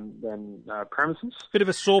rather than premises. Bit of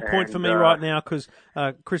a sore point for me right now because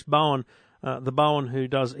Chris Bowen, the Bowen who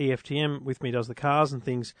does EFTM with me, does the cars and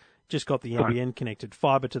things, just got the NBN connected,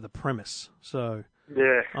 fibre to the premise. So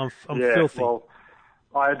I'm filthy. Well,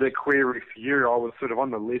 I had a query for you. I was sort of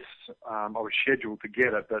on the list. I was scheduled to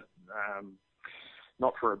get it, but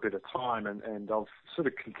not for a bit of time, and I've sort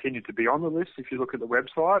of continued to be on the list if you look at the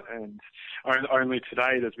website, and only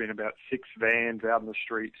today there's been about 6 vans out in the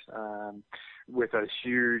street with those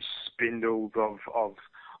huge spindles of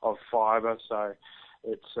fibre, so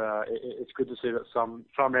it's good to see that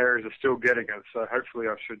some areas are still getting it, so hopefully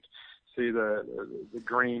I should see the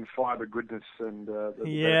green fibre goodness and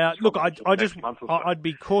look, I'd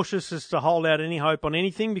be cautious as to hold out any hope on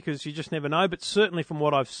anything because you just never know, but certainly from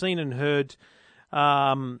what I've seen and heard,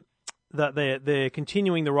 that they're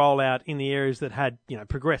continuing the rollout in the areas that had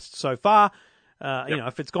progressed so far.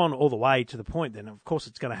 If it's gone all the way to the point, then of course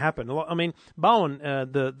it's going to happen. I mean, Bowen,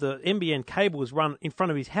 the NBN cable was run in front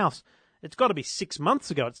of his house. It's got to be 6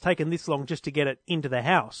 months ago. It's taken this long just to get it into the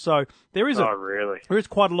house. So there is there is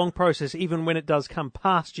quite a long process, even when it does come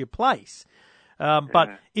past your place.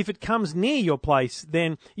 But if it comes near your place,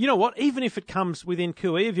 then you know what? Even if it comes within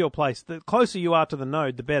QE of your place, the closer you are to the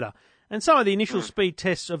node, the better. And some of the initial speed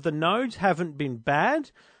tests of the nodes haven't been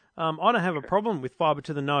bad. I don't have a problem with fibre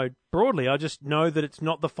to the node broadly. I just know that it's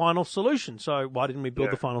not the final solution. So why didn't we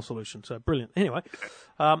build the final solution? So brilliant. Anyway,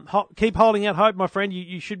 keep holding out hope, my friend.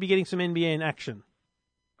 You should be getting some NBN action.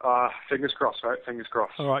 Fingers crossed, mate. Fingers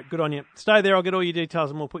crossed. All right, good on you. Stay there. I'll get all your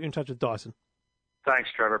details and we'll put you in touch with Dyson. Thanks,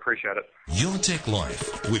 Trevor. Appreciate it. Your Tech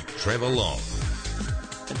Life with Trevor Long.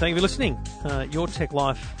 And thank you for listening.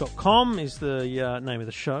 YourTechLife.com is the name of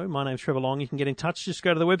the show. My name's Trevor Long. You can get in touch. Just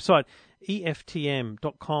go to the website,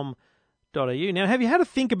 eftm.com.au. Now, have you had to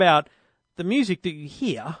think about the music that you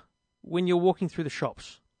hear when you're walking through the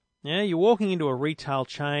shops? Yeah, you're walking into a retail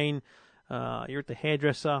chain. You're at the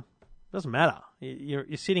hairdresser. Doesn't matter. You're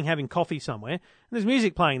sitting having coffee somewhere, and there's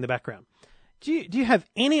music playing in the background. Do you have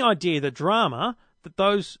any idea the drama that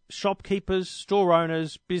those shopkeepers, store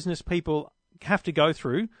owners, business people have to go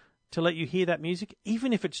through to let you hear that music,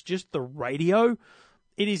 even if it's just the radio?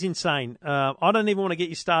 It is insane. I don't even want to get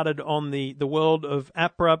you started on the world of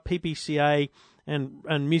APRA, PPCA,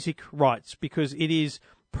 and music rights, because it is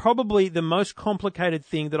probably the most complicated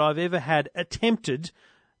thing that I've ever had attempted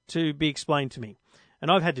to be explained to me.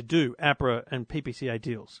 And I've had to do APRA and PPCA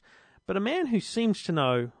deals. But a man who seems to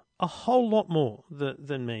know a whole lot more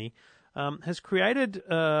than me has created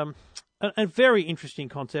a very interesting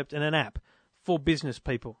concept and an app for business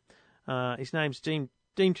people. His name's Dean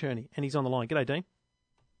Turney, and he's on the line. G'day, Dean.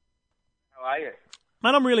 How are you?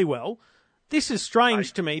 Mate, I'm really well. This is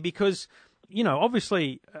strange to me because,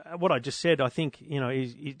 obviously what I just said, I think,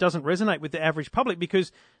 it doesn't resonate with the average public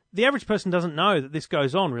because the average person doesn't know that this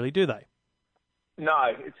goes on, really, do they?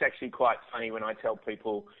 No, it's actually quite funny when I tell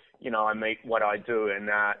people, I meet what I do, and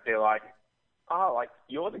they're like, oh, like,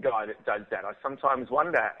 you're the guy that does that. I sometimes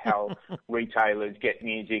wonder how retailers get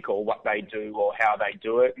music or what they do or how they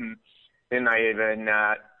do it. And then they even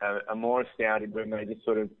are more astounded when they just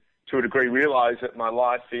sort of, to a degree, realise that my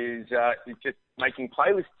life is just making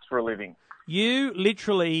playlists for a living. You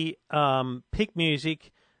literally pick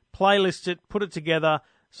music, playlist it, put it together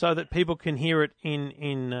so that people can hear it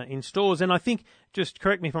in stores. And I think, just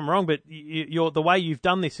correct me if I'm wrong, but the way you've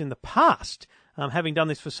done this in the past, having done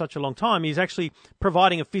this for such a long time, is actually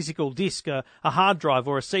providing a physical disc, a hard drive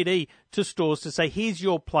or a CD to stores to say, here's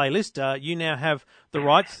your playlist. You now have the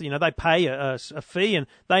rights. They pay a fee, and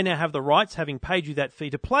they now have the rights, having paid you that fee,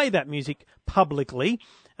 to play that music publicly.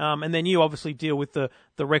 And then you obviously deal with the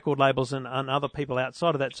record labels and other people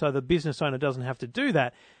outside of that, so the business owner doesn't have to do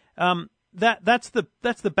that. That's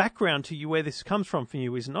the background to you, where this comes from for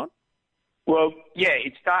you, is it not? Well, yeah,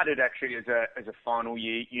 it started actually as a final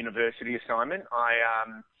year university assignment.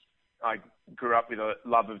 I grew up with a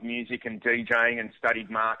love of music and DJing and studied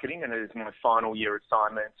marketing, and as my final year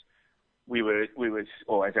assignment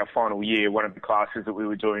or as our final year, one of the classes that we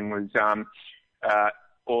were doing was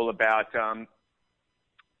all about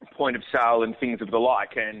point of sale and things of the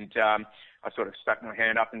like. And I sort of stuck my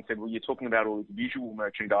hand up and said, well, you're talking about all the visual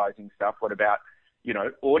merchandising stuff. What about,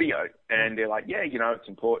 audio? And they're like, yeah, it's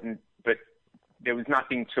important. But there was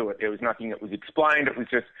nothing to it. There was nothing that was explained. It was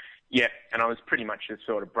just, yeah. And I was pretty much just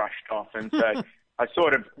sort of brushed off. And so I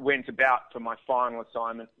sort of went about for my final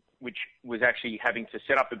assignment, which was actually having to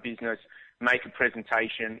set up a business, make a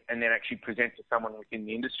presentation, and then actually present to someone within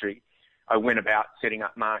the industry. I went about setting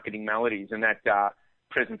up Marketing Melodies, and that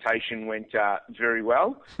presentation went very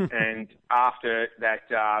well. And after that,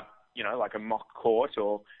 like a mock course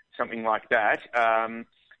or something like that,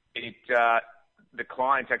 the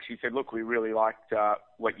client actually said, look, we really liked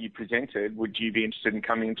what you presented. Would you be interested in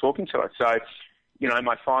coming and talking to us? So,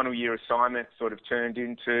 my final year assignment sort of turned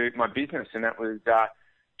into my business, and that was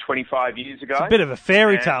 25 years ago. It's a bit of a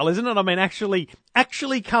fairy tale, isn't it? I mean,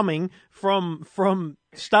 actually coming from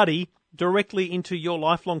study directly into your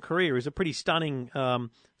lifelong career is a pretty stunning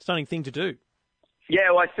thing to do.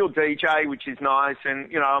 Yeah, well, I still DJ, which is nice,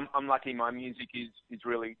 and I'm lucky. My music is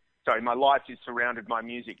really my life is surrounded by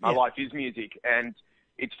music. My life is music, and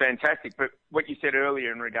it's fantastic. But what you said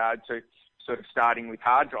earlier in regard to sort of starting with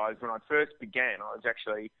hard drives, when I first began, I was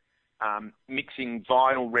actually mixing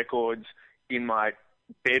vinyl records in my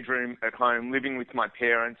bedroom at home, living with my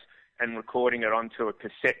parents, and recording it onto a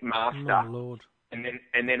cassette master. Oh, Lord. And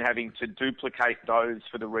then having to duplicate those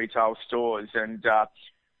for the retail stores. And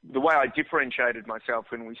the way I differentiated myself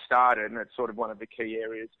when we started, and it's sort of one of the key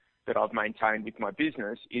areas that I've maintained with my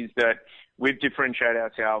business, is that we've differentiated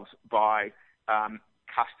ourselves by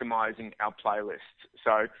customizing our playlists.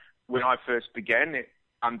 So when I first began,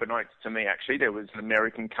 unbeknownst to me actually, there was an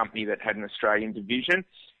American company that had an Australian division,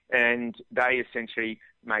 and they essentially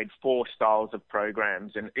made 4 styles of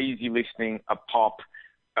programs: an easy listening, a pop,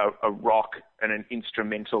 a rock, and an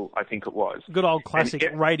instrumental, I think it was. Good old classic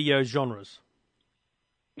radio genres.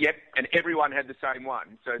 Yep, and everyone had the same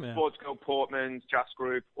one. So Sports Girl, Portman's, Just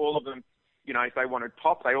Group, all of them, if they wanted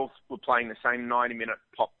pop, they all were playing the same 90-minute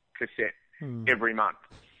pop cassette every month.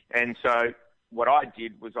 And so what I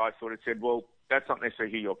did was I sort of said, well, that's not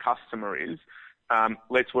necessarily who your customer is.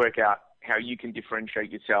 Let's work out how you can differentiate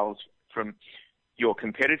yourselves from your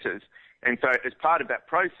competitors. And so as part of that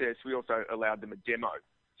process, we also allowed them a demo.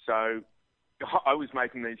 So I was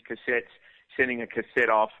making these cassettes, sending a cassette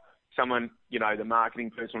off. Someone, the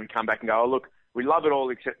marketing person would come back and go, oh, look, we love it all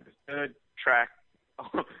except the third track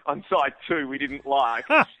on side 2 we didn't like.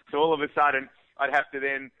 So all of a sudden, I'd have to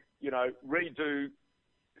then, redo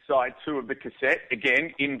side 2 of the cassette,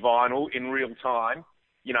 again, in vinyl, in real time,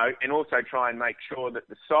 and also try and make sure that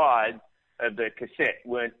the sides of the cassette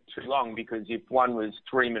weren't too long, because if one was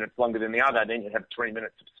 3 minutes longer than the other, then you'd have 3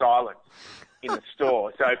 minutes of silence in the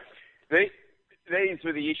store. So these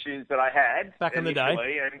were the issues that I had back in the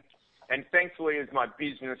day. And thankfully, as my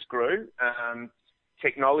business grew,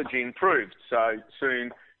 technology improved. So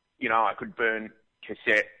soon, I could burn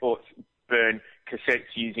cassettes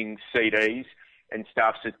using CDs and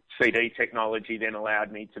stuff. So CD technology then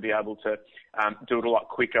allowed me to be able to do it a lot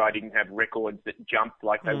quicker. I didn't have records that jumped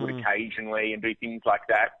like they would occasionally and do things like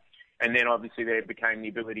that. And then obviously there became the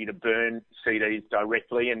ability to burn CDs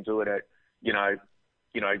directly and do it at,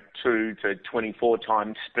 2 to 24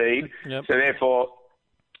 times speed. Yep. So therefore,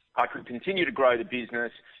 I could continue to grow the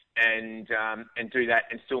business and do that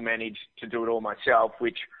and still manage to do it all myself,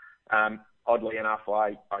 which oddly enough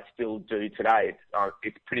I still do today.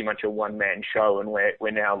 It's pretty much a one-man show, and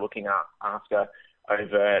we're now looking after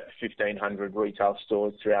over 1,500 retail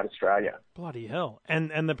stores throughout Australia. Bloody hell.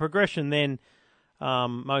 And the progression then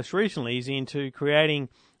most recently is into creating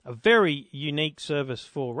a very unique service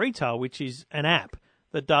for retail, which is an app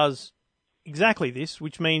that does exactly this,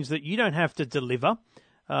 which means that you don't have to deliver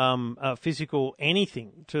a physical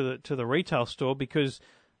anything to the retail store, because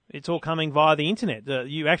it's all coming via the internet.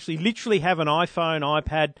 You actually literally have an iPhone,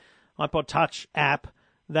 iPad, iPod Touch app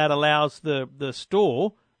that allows the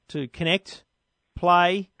store to connect,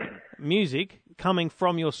 play music coming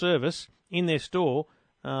from your service in their store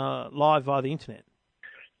live via the internet.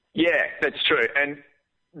 Yeah, that's true. And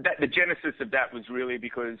the genesis of that was really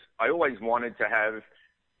because I always wanted to have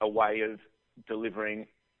a way of delivering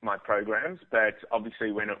my programs, but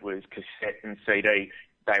obviously when it was cassette and CD,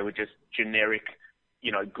 they were just generic,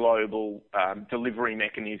 global delivery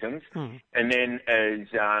mechanisms. And then as,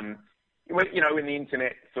 when the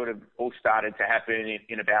internet sort of all started to happen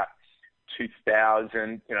in about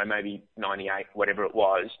 2000, maybe 98, whatever it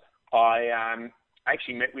was, I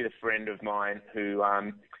actually met with a friend of mine who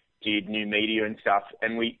did new media and stuff,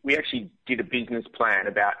 and we actually did a business plan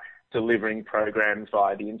about delivering programs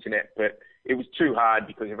via the internet, but it was too hard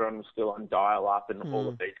because everyone was still on dial-up and all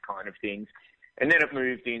of these kind of things. And then it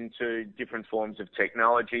moved into different forms of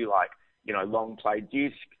technology like, long play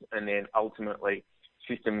discs, and then ultimately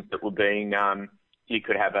systems that were being, you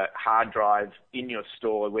could have a hard drive in your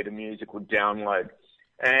store where the music would download.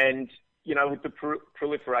 And, with the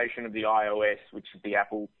proliferation of the iOS, which is the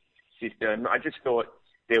Apple system, I just thought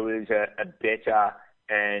there was a better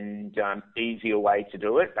and easier way to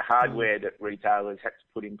do it. The hardware that retailers had to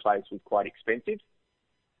put in place was quite expensive.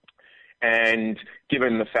 And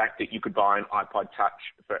given the fact that you could buy an iPod Touch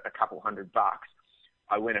for a couple $100,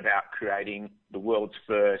 I went about creating the world's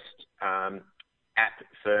first app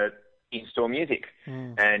for in-store music,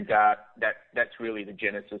 and that's really the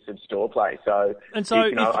genesis of StorePlay. So,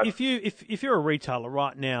 if you're a retailer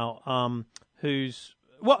right now,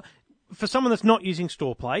 for someone that's not using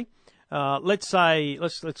StorePlay, let's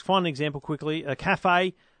find an example quickly. A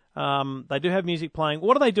cafe, they do have music playing.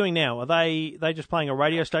 What are they doing now? Are they just playing a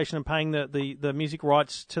radio station and paying the music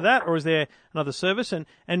rights to that, or is there another service?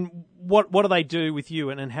 And what do they do with you,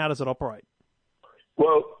 and how does it operate?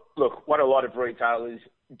 Well, look, what a lot of retailers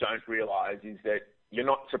don't realise is that you're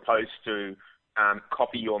not supposed to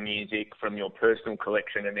copy your music from your personal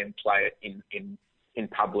collection and then play it in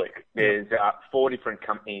public. There's 4 different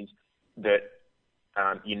companies that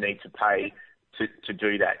you need to pay to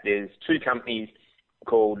do that. There's 2 companies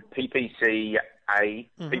called PPCA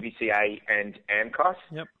and AMCOS.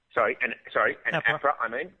 Yep. And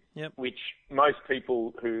APRA, which most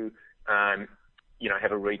people who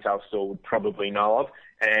have a retail store would probably know of.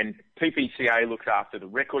 And PPCA looks after the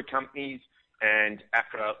record companies, and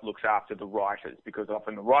APRA looks after the writers, because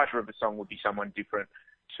often the writer of a song would be someone different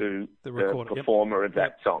to the performer of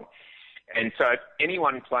that song. And so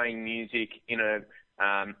anyone playing music in a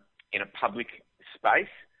public space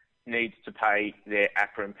needs to pay their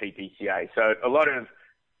APRA and PPCA. So a lot of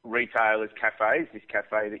retailers, cafes, this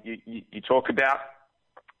cafe that you talk about,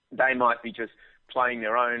 they might be just playing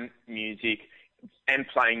their own music and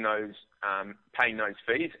paying those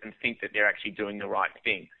fees and think that they're actually doing the right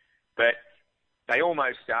thing. But they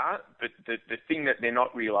almost are, but the thing that they're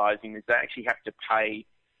not realising is they actually have to pay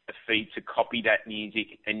a fee to copy that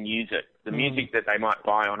music and use it. The music that they might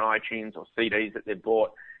buy on iTunes or CDs that they've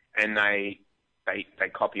bought and they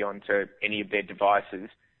copy onto any of their devices,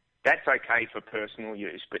 that's okay for personal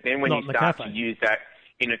use. But then when you start to use that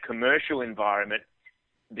in a commercial environment,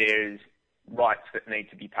 there's rights that need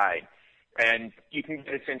to be paid. And you can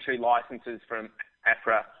get essentially licenses from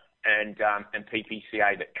APRA and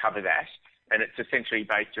PPCA that cover that. And it's essentially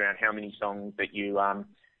based around how many songs that you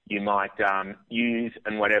might use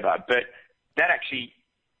and whatever. But that actually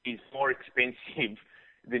is more expensive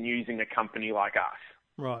than using a company like us.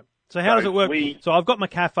 Right. So how does it work? So I've got my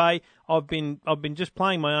cafe. I've been just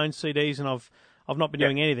playing my own CDs, and I've not been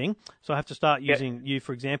doing anything. So I have to start using you,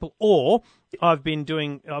 for example. Or I've been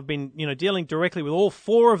dealing directly with all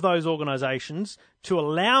 4 of those organisations to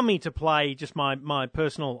allow me to play just my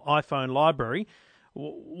personal iPhone library.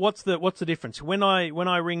 What's the difference? When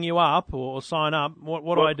I ring you up or sign up,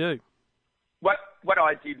 what do I do? What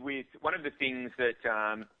I did with one of the things that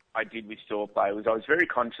I did with StorePlay was I was very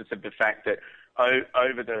conscious of the fact that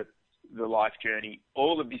over the life journey,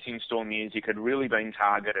 all of this in-store music had really been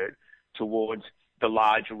targeted towards the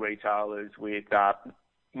larger retailers with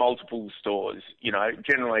multiple stores.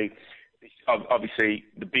 Generally, obviously,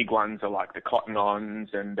 the big ones are like the Cotton Ons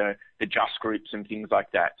and the Just Groups and things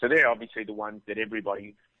like that. So they're obviously the ones that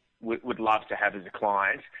everybody would love to have as a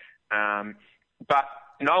client. But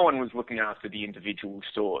no one was looking after the individual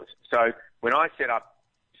stores. So when I set up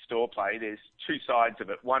StorePlay, there's 2 sides of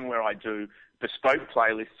it. One where I do bespoke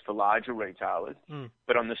playlists for larger retailers.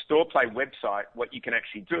 But on the StorePlay website, what you can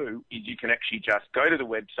actually do is you can actually just go to the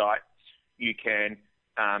website. You can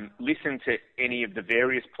listen to any of the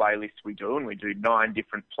various playlists we do, and we do 9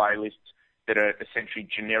 different playlists that are essentially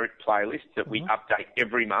generic playlists that we update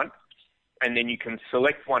every month. And then you can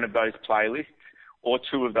select one of those playlists or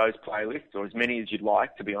 2 of those playlists, or as many as you'd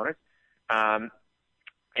like, to be honest. And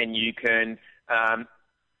you can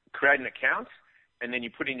create an account, and then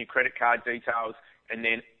you put in your credit card details, and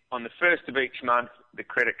then on the first of each month, the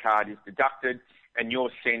credit card is deducted, and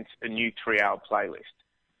you're sent a new 3-hour playlist.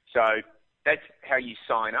 So that's how you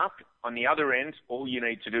sign up. On the other end, all you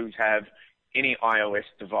need to do is have any iOS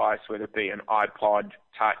device, whether it be an iPod,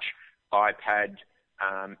 Touch, iPad,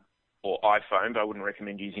 or iPhone, but I wouldn't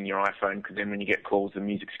recommend using your iPhone because then when you get calls, the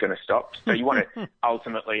music's going to stop. So you want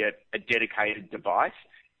ultimately a dedicated device.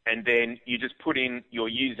 And then you just put in your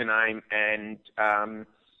username and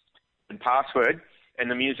password, and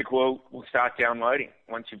the music will start downloading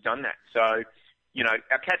once you've done that. So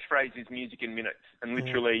our catchphrase is music in minutes, and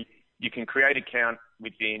literally you can create an account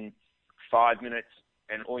within 5 minutes,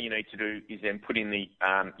 and all you need to do is then put in the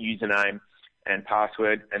username and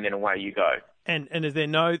password, and then away you go. And is there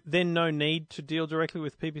no need to deal directly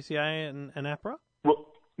with PPCA and APRA?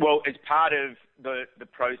 Well, as part of the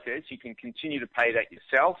process, you can continue to pay that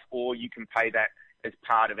yourself, or you can pay that as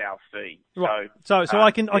part of our fee. Right. So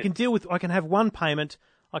I can have one payment.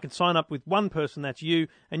 I can sign up with one person, that's you,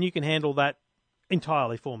 and you can handle that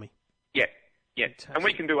entirely for me. Yeah. And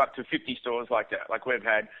we can do up to 50 stores like that. Like, we've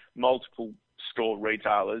had multiple store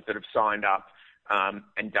retailers that have signed up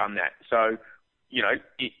and done that. So,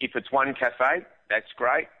 if it's one cafe, that's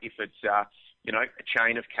great. If it's, a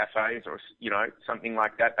chain of cafes or, something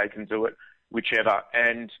like that, they can do it, whichever.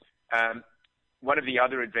 And one of the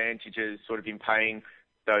other advantages sort of in paying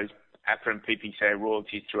those APRA and PPCA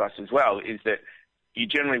royalties to us as well is that you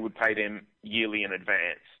generally would pay them yearly in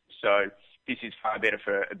advance. So this is far better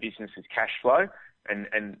for a business's cash flow,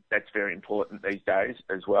 and that's very important these days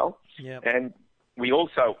as well. Yep. And we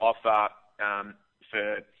also offer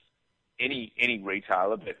for any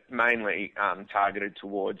retailer, but mainly targeted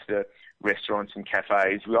towards the restaurants and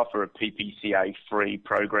cafes, we offer a PPCA-free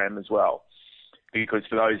program as well. Because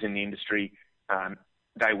for those in the industry,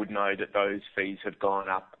 they would know that those fees have gone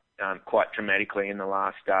up quite dramatically in the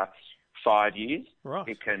last 5 years. Right.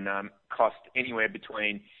 It can cost anywhere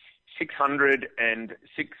between $600 and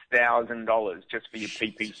 $6,000 just for your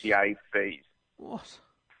PPCA fees. What?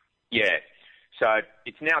 Yeah. So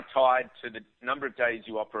it's now tied to the number of days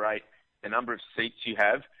you operate, the number of seats you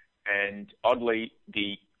have, and oddly,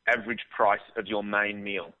 the average price of your main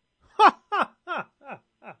meal.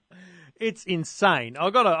 It's insane.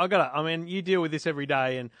 I mean, you deal with this every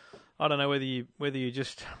day, and I don't know whether you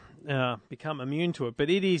just become immune to it, but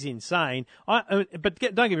it is insane. But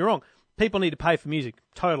don't get me wrong, people need to pay for music,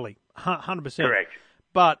 totally, 100%. Correct.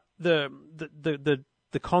 But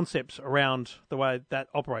the concepts around the way that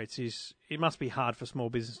operates it must be hard for small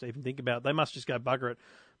business to even think about. They must just go bugger it.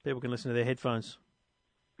 People can listen to their headphones.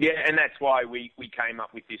 Yeah, and that's why we came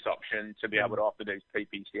up with this option to be able to offer these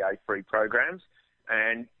PPCA-free programs.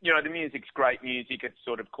 And, the music's great music. It's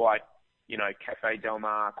sort of quite, Cafe Del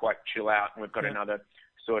Mar, quite chill out. And we've got another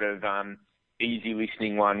sort of easy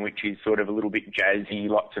listening one, which is sort of a little bit jazzy,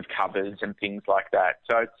 lots of covers and things like that.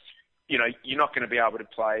 So, you're not going to be able to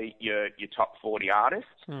play your top 40 artists,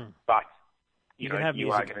 but, you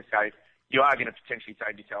are going to potentially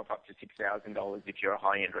save yourself up to $6,000 if you're a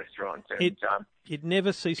high-end restaurant. And, it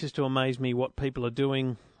never ceases to amaze me what people are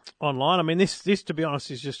doing online. I mean, this to be honest,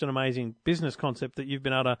 is just an amazing business concept that you've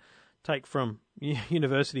been able to take from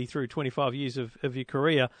university through 25 years of your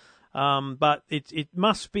career. But it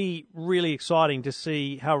must be really exciting to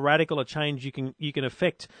see how radical a change you can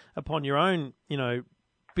affect upon your own,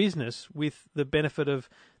 business with the benefit of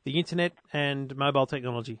the internet and mobile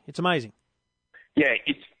technology. It's amazing. Yeah,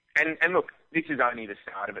 and look, this is only the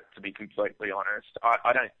start of it, to be completely honest.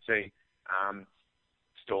 I don't see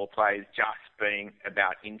StorePlay as just being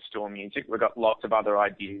about in-store music. We've got lots of other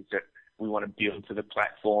ideas that we want to build to the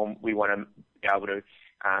platform. We want to be able to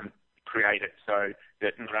create it so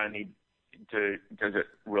that not only does it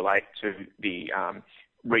relate to the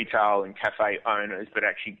retail and cafe owners, but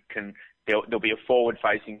actually there'll be a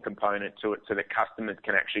forward-facing component to it so that customers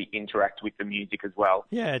can actually interact with the music as well.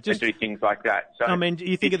 Yeah, and do things like that. So I mean,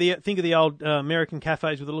 you think of the old American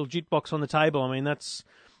cafes with a little jukebox on the table. I mean, that's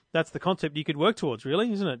the concept you could work towards,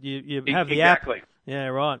 really, isn't it? You have the app. Yeah,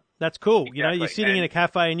 right. That's cool. Exactly. You're sitting in a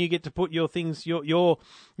cafe and you get to put your things, your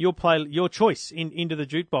choice into the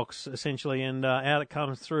jukebox essentially, and out it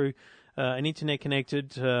comes through an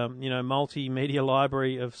internet-connected, multimedia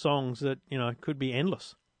library of songs that could be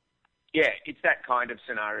endless. Yeah, it's that kind of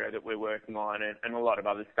scenario that we're working on, and a lot of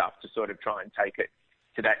other stuff to sort of try and take it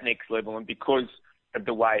to that next level. And because of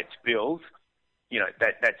the way it's built,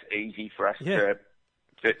 that's easy for us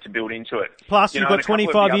to build into it. Plus, you've got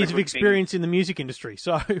 25 years of experience in the music industry,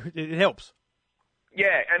 so it helps.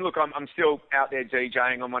 Yeah, and look, I'm still out there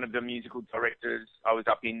DJing. I'm one of the musical directors. I was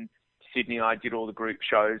up in Sydney. I did all the group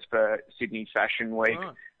shows for Sydney Fashion Week.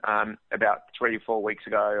 Oh. About 3 or 4 weeks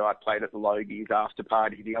ago, I played at the Logies after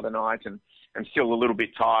party the other night, and I'm still a little bit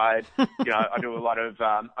tired. I do a lot of,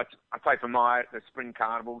 I play for the Spring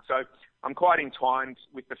Carnival, so I'm quite entwined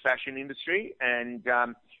with the fashion industry, and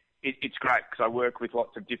it's great because I work with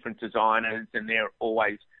lots of different designers, and they're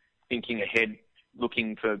always thinking ahead,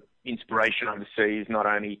 looking for inspiration overseas, not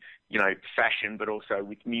only, fashion, but also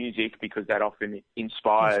with music, because that often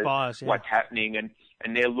inspires what's happening,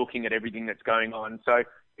 and they're looking at everything that's going on. So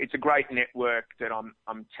it's a great network that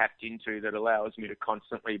I'm tapped into that allows me to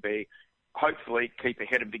constantly be hopefully keep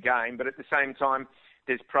ahead of the game. But at the same time,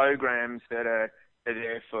 there's programs that are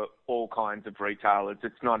there for all kinds of retailers.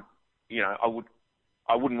 It's not,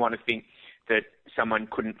 I wouldn't want to think that someone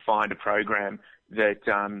couldn't find a program that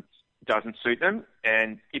doesn't suit them.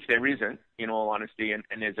 And if there isn't, in all honesty, and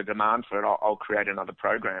there's a demand for it, I'll create another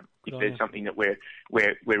program. If there's something that we're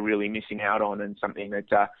really missing out on and something that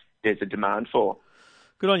there's a demand for.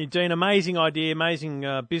 Good on you, Dean. Amazing idea, amazing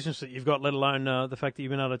business that you've got, let alone the fact that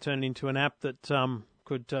you've been able to turn it into an app that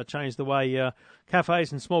could change the way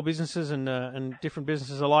cafes and small businesses and different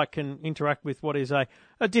businesses alike can interact with what is a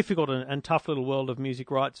difficult and tough little world of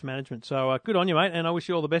music rights management. So good on you, mate, and I wish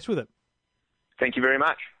you all the best with it. Thank you very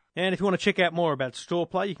much. And if you want to check out more about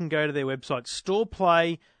StorePlay, you can go to their website,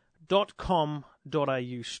 storeplay.com.au,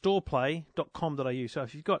 storeplay.com.au. So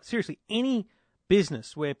if you've got, seriously, any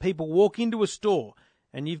business where people walk into a store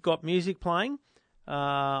and you've got music playing,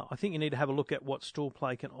 I think you need to have a look at what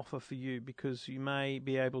StorePlay can offer for you, because you may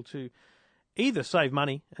be able to either save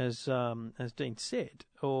money, as Dean said,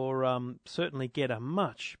 or certainly get a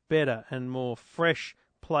much better and more fresh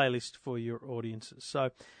playlist for your audiences.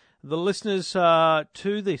 So the listeners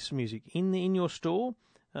to this music in your store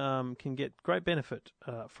can get great benefit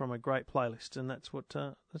from a great playlist, and that's what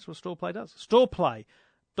StorePlay does.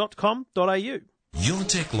 StorePlay.com.au. Your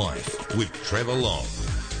Tech Life with Trevor Long.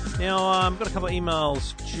 Now, I've got a couple of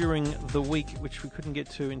emails during the week which we couldn't get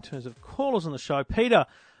to in terms of callers on the show. Peter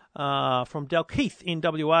from Dalkeith in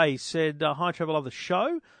WA said, "Hi Trevor, love the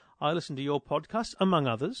show. I listen to your podcast, among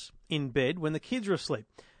others, in bed when the kids are asleep.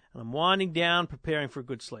 And I'm winding down, preparing for a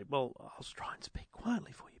good sleep." Well, I'll try and speak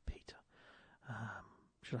quietly for you, Peter.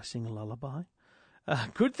 Should I sing a lullaby?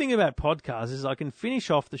 Good thing about podcasts is I can finish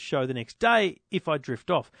off the show the next day if I drift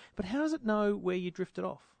off. But how does it know where you drifted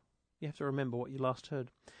off? You have to remember what you last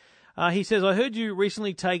heard. He says, "I heard you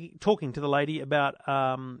recently talking to the lady about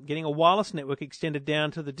getting a wireless network extended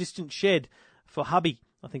down to the distant shed for hubby,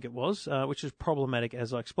 I think it was, which is problematic,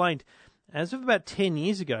 as I explained. As of about 10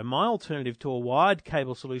 years ago, my alternative to a wired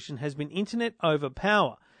cable solution has been internet over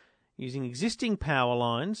power, using existing power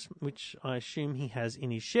lines, which I assume he has in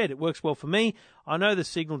his shed. It works well for me. I know the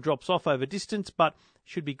signal drops off over distance, but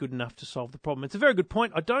should be good enough to solve the problem." It's a very good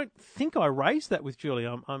point. I don't think I raised that with Julie.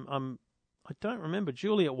 I don't remember.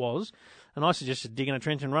 Julie it was, and I suggested digging a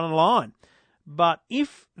trench and running a line. But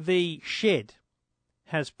if the shed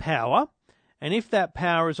has power, and if that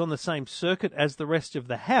power is on the same circuit as the rest of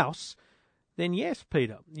the house, then yes,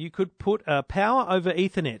 Peter, you could put a power over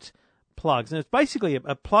Ethernet plugs. And it's basically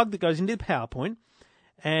a plug that goes into the power point,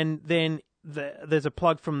 and then there's a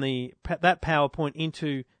plug from that power point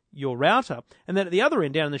into your router. And then at the other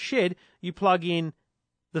end, down in the shed, you plug in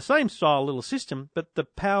the same style little system, but the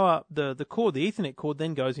power, the cord, the Ethernet cord,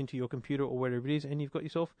 then goes into your computer or wherever it is, and you've got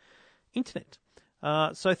yourself internet.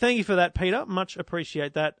 So thank you for that, Peter. Much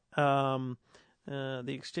appreciate that.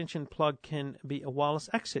 The extension plug can be a wireless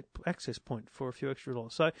access point for a few extra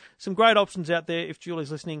dollars. So some great options out there. If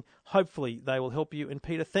Julie's listening, hopefully they will help you. And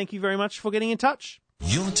Peter, thank you very much for getting in touch.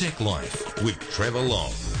 Your Tech Life with Trevor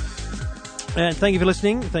Long. And thank you for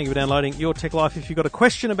listening. Thank you for downloading Your Tech Life. If you've got a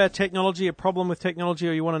question about technology, a problem with technology,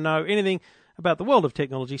 or you want to know anything about the world of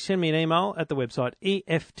technology, send me an email at the website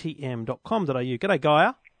eftm.com.au. G'day,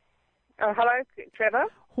 Gaia. Hello, Trevor.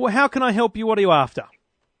 Well, how can I help you? What are you after?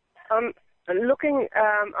 Looking,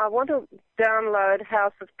 I want to download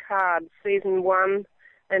House of Cards Season 1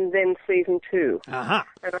 and then Season 2. Aha.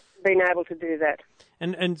 And I've been able to do that.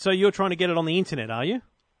 And so you're trying to get it on the internet, are you?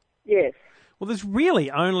 Yes. Well, there's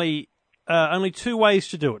really only two ways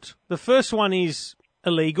to do it. The first one is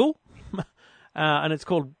illegal, and it's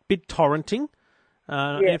called BitTorrenting.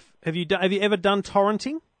 Yes. Have you ever done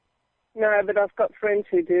torrenting? No, but I've got friends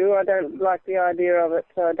who do. I don't like the idea of it,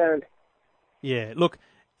 so I don't. Yeah, look,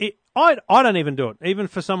 I don't even do it. Even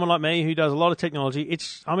for someone like me who does a lot of technology,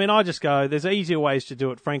 I just go, there's easier ways to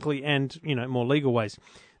do it, frankly, and, more legal ways.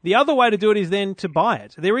 The other way to do it is then to buy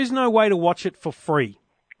it. There is no way to watch it for free,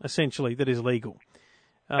 essentially, that is legal.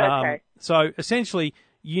 Okay. So, essentially,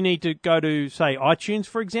 you need to go to, say, iTunes,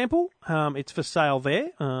 for example. It's for sale there.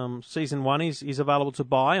 Season 1 is available to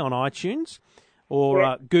buy on iTunes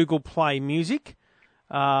or Google Play Music.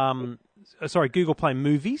 Google Play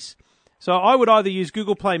Movies. So I would either use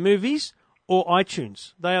Google Play Movies or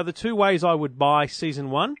iTunes. They are the two ways I would buy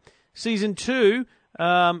Season 1. Season 2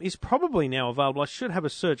 is probably now available. I should have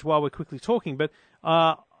a search while we're quickly talking, but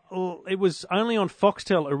it was only on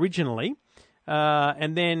Foxtel originally,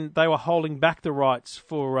 and then they were holding back the rights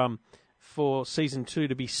for Season 2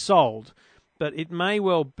 to be sold. But it may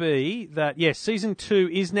well be that, yes, Season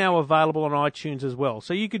 2 is now available on iTunes as well.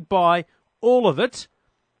 So you could buy all of it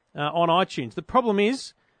on iTunes. The problem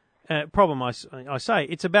is, problem, I say,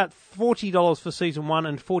 it's about $40 for season 1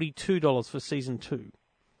 and $42 for season 2.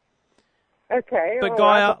 Okay. But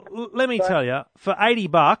Gaia, let me tell you, for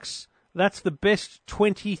 $80, that's the best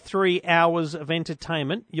 23 hours of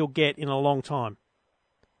entertainment you'll get in a long time.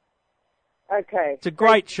 Okay. It's a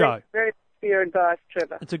great show. Thanks very much for your advice,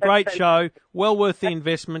 Trevor. It's a great show, well worth the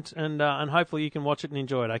investment, and hopefully you can watch it and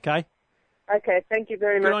enjoy it, okay? Okay, thank you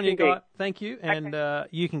very much. Good on you, indeed. Guy. Thank you. And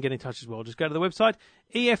you can get in touch as well. Just go to the website,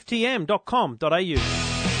 eftm.com.au.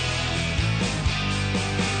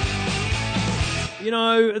 You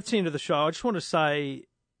know, it's the end of the show. I just want to say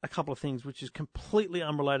a couple of things which is completely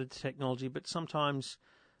unrelated to technology, but sometimes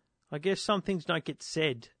I guess some things don't get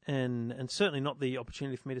said, and certainly not the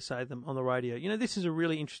opportunity for me to say them on the radio. You know, this is a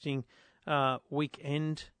really interesting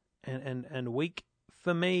weekend and week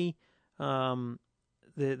for me.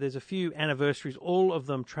 There's a few anniversaries, all of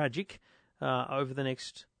them tragic, over the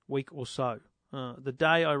next week or so. The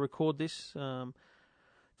day I record this,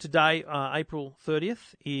 today, April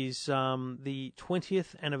 30th, is the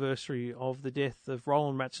 20th anniversary of the death of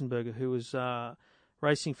Roland Ratzenberger, who was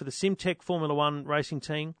racing for the Simtech Formula One racing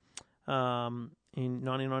team in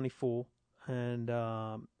 1994, and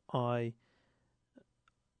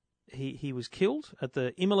he was killed at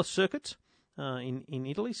the Imola circuit in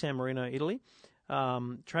Italy, San Marino, Italy.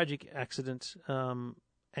 Tragic accident,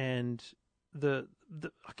 and I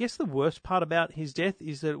guess the worst part about his death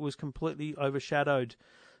is that it was completely overshadowed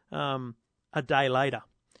a day later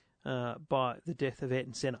by the death of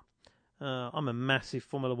Ayrton Senna. I'm a massive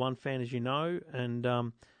Formula One fan, as you know, and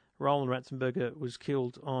Roland Ratzenberger was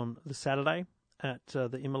killed on the Saturday at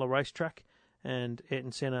the Imola racetrack, and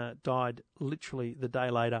Ayrton Senna died literally the day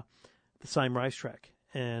later at the same racetrack,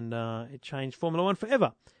 and it changed Formula One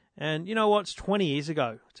forever. And you know what? It's 20 years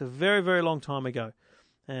ago. It's a very, very long time ago.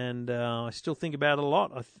 And I still think about it a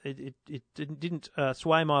lot. It didn't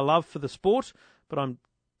sway my love for the sport, but I'm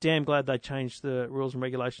damn glad they changed the rules and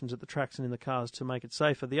regulations at the tracks and in the cars to make it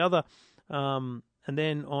safer. The other, and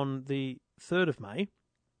then on the 3rd of May,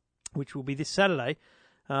 which will be this Saturday,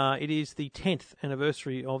 it is the 10th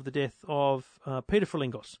anniversary of the death of Peter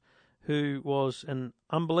Frelingos, who was an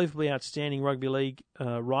unbelievably outstanding rugby league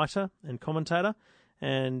writer and commentator,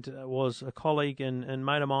 and was a colleague and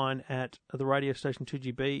mate of mine at the radio station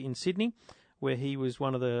 2GB in Sydney, where he was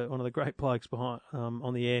one of the great blokes behind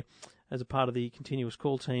on the air as a part of the continuous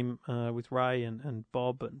call team with Ray and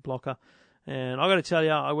Bob and Blocker. And I got to tell you,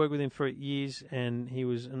 I worked with him for years, and he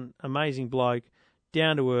was an amazing bloke,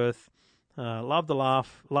 down to earth, loved the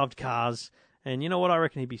laugh, loved cars. And you know what? I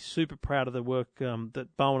reckon he'd be super proud of the work that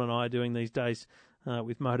Bowen and I are doing these days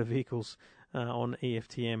with motor vehicles on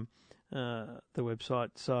EFTM. The website.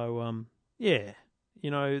 So, yeah,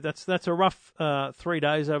 you know, that's a rough 3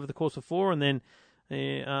 days over the course of 4, and then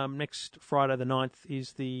next Friday the 9th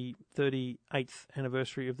is the 38th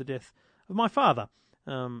anniversary of the death of my father,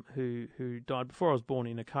 who died before I was born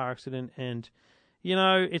in a car accident. And, you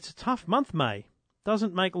know, it's a tough month, May.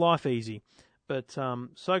 Doesn't make life easy, but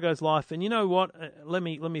so goes life. And you know what? Let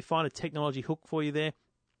me find a technology hook for you there.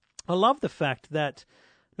 I love the fact that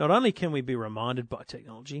not only can we be reminded by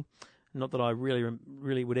technology, not that I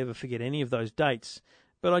really would ever forget any of those dates,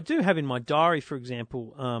 but I do have in my diary, for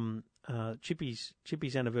example, Chippy's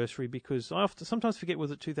anniversary, because I sometimes forget,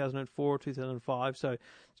 was it 2004 or 2005, so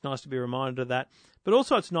it's nice to be reminded of that. But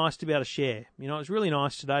also it's nice to be able to share. You know, it's really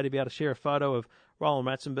nice today to be able to share a photo of Roland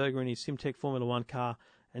Ratzenberger in his Simtech Formula One car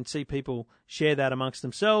and see people share that amongst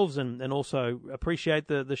themselves and also appreciate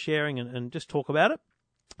the sharing and just talk about it.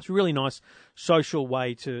 It's a really nice social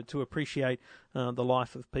way to appreciate the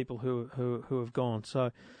life of people who have gone.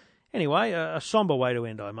 So, anyway, a somber way to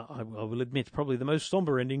end. I will admit, probably the most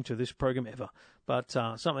somber ending to this program ever. But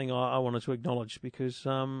something I wanted to acknowledge because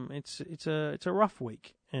it's a rough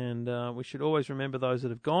week, and we should always remember those that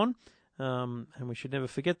have gone, and we should never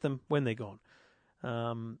forget them when they're gone.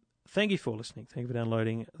 Thank you for listening. Thank you for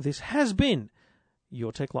downloading. This has been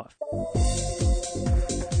Your Tech Life.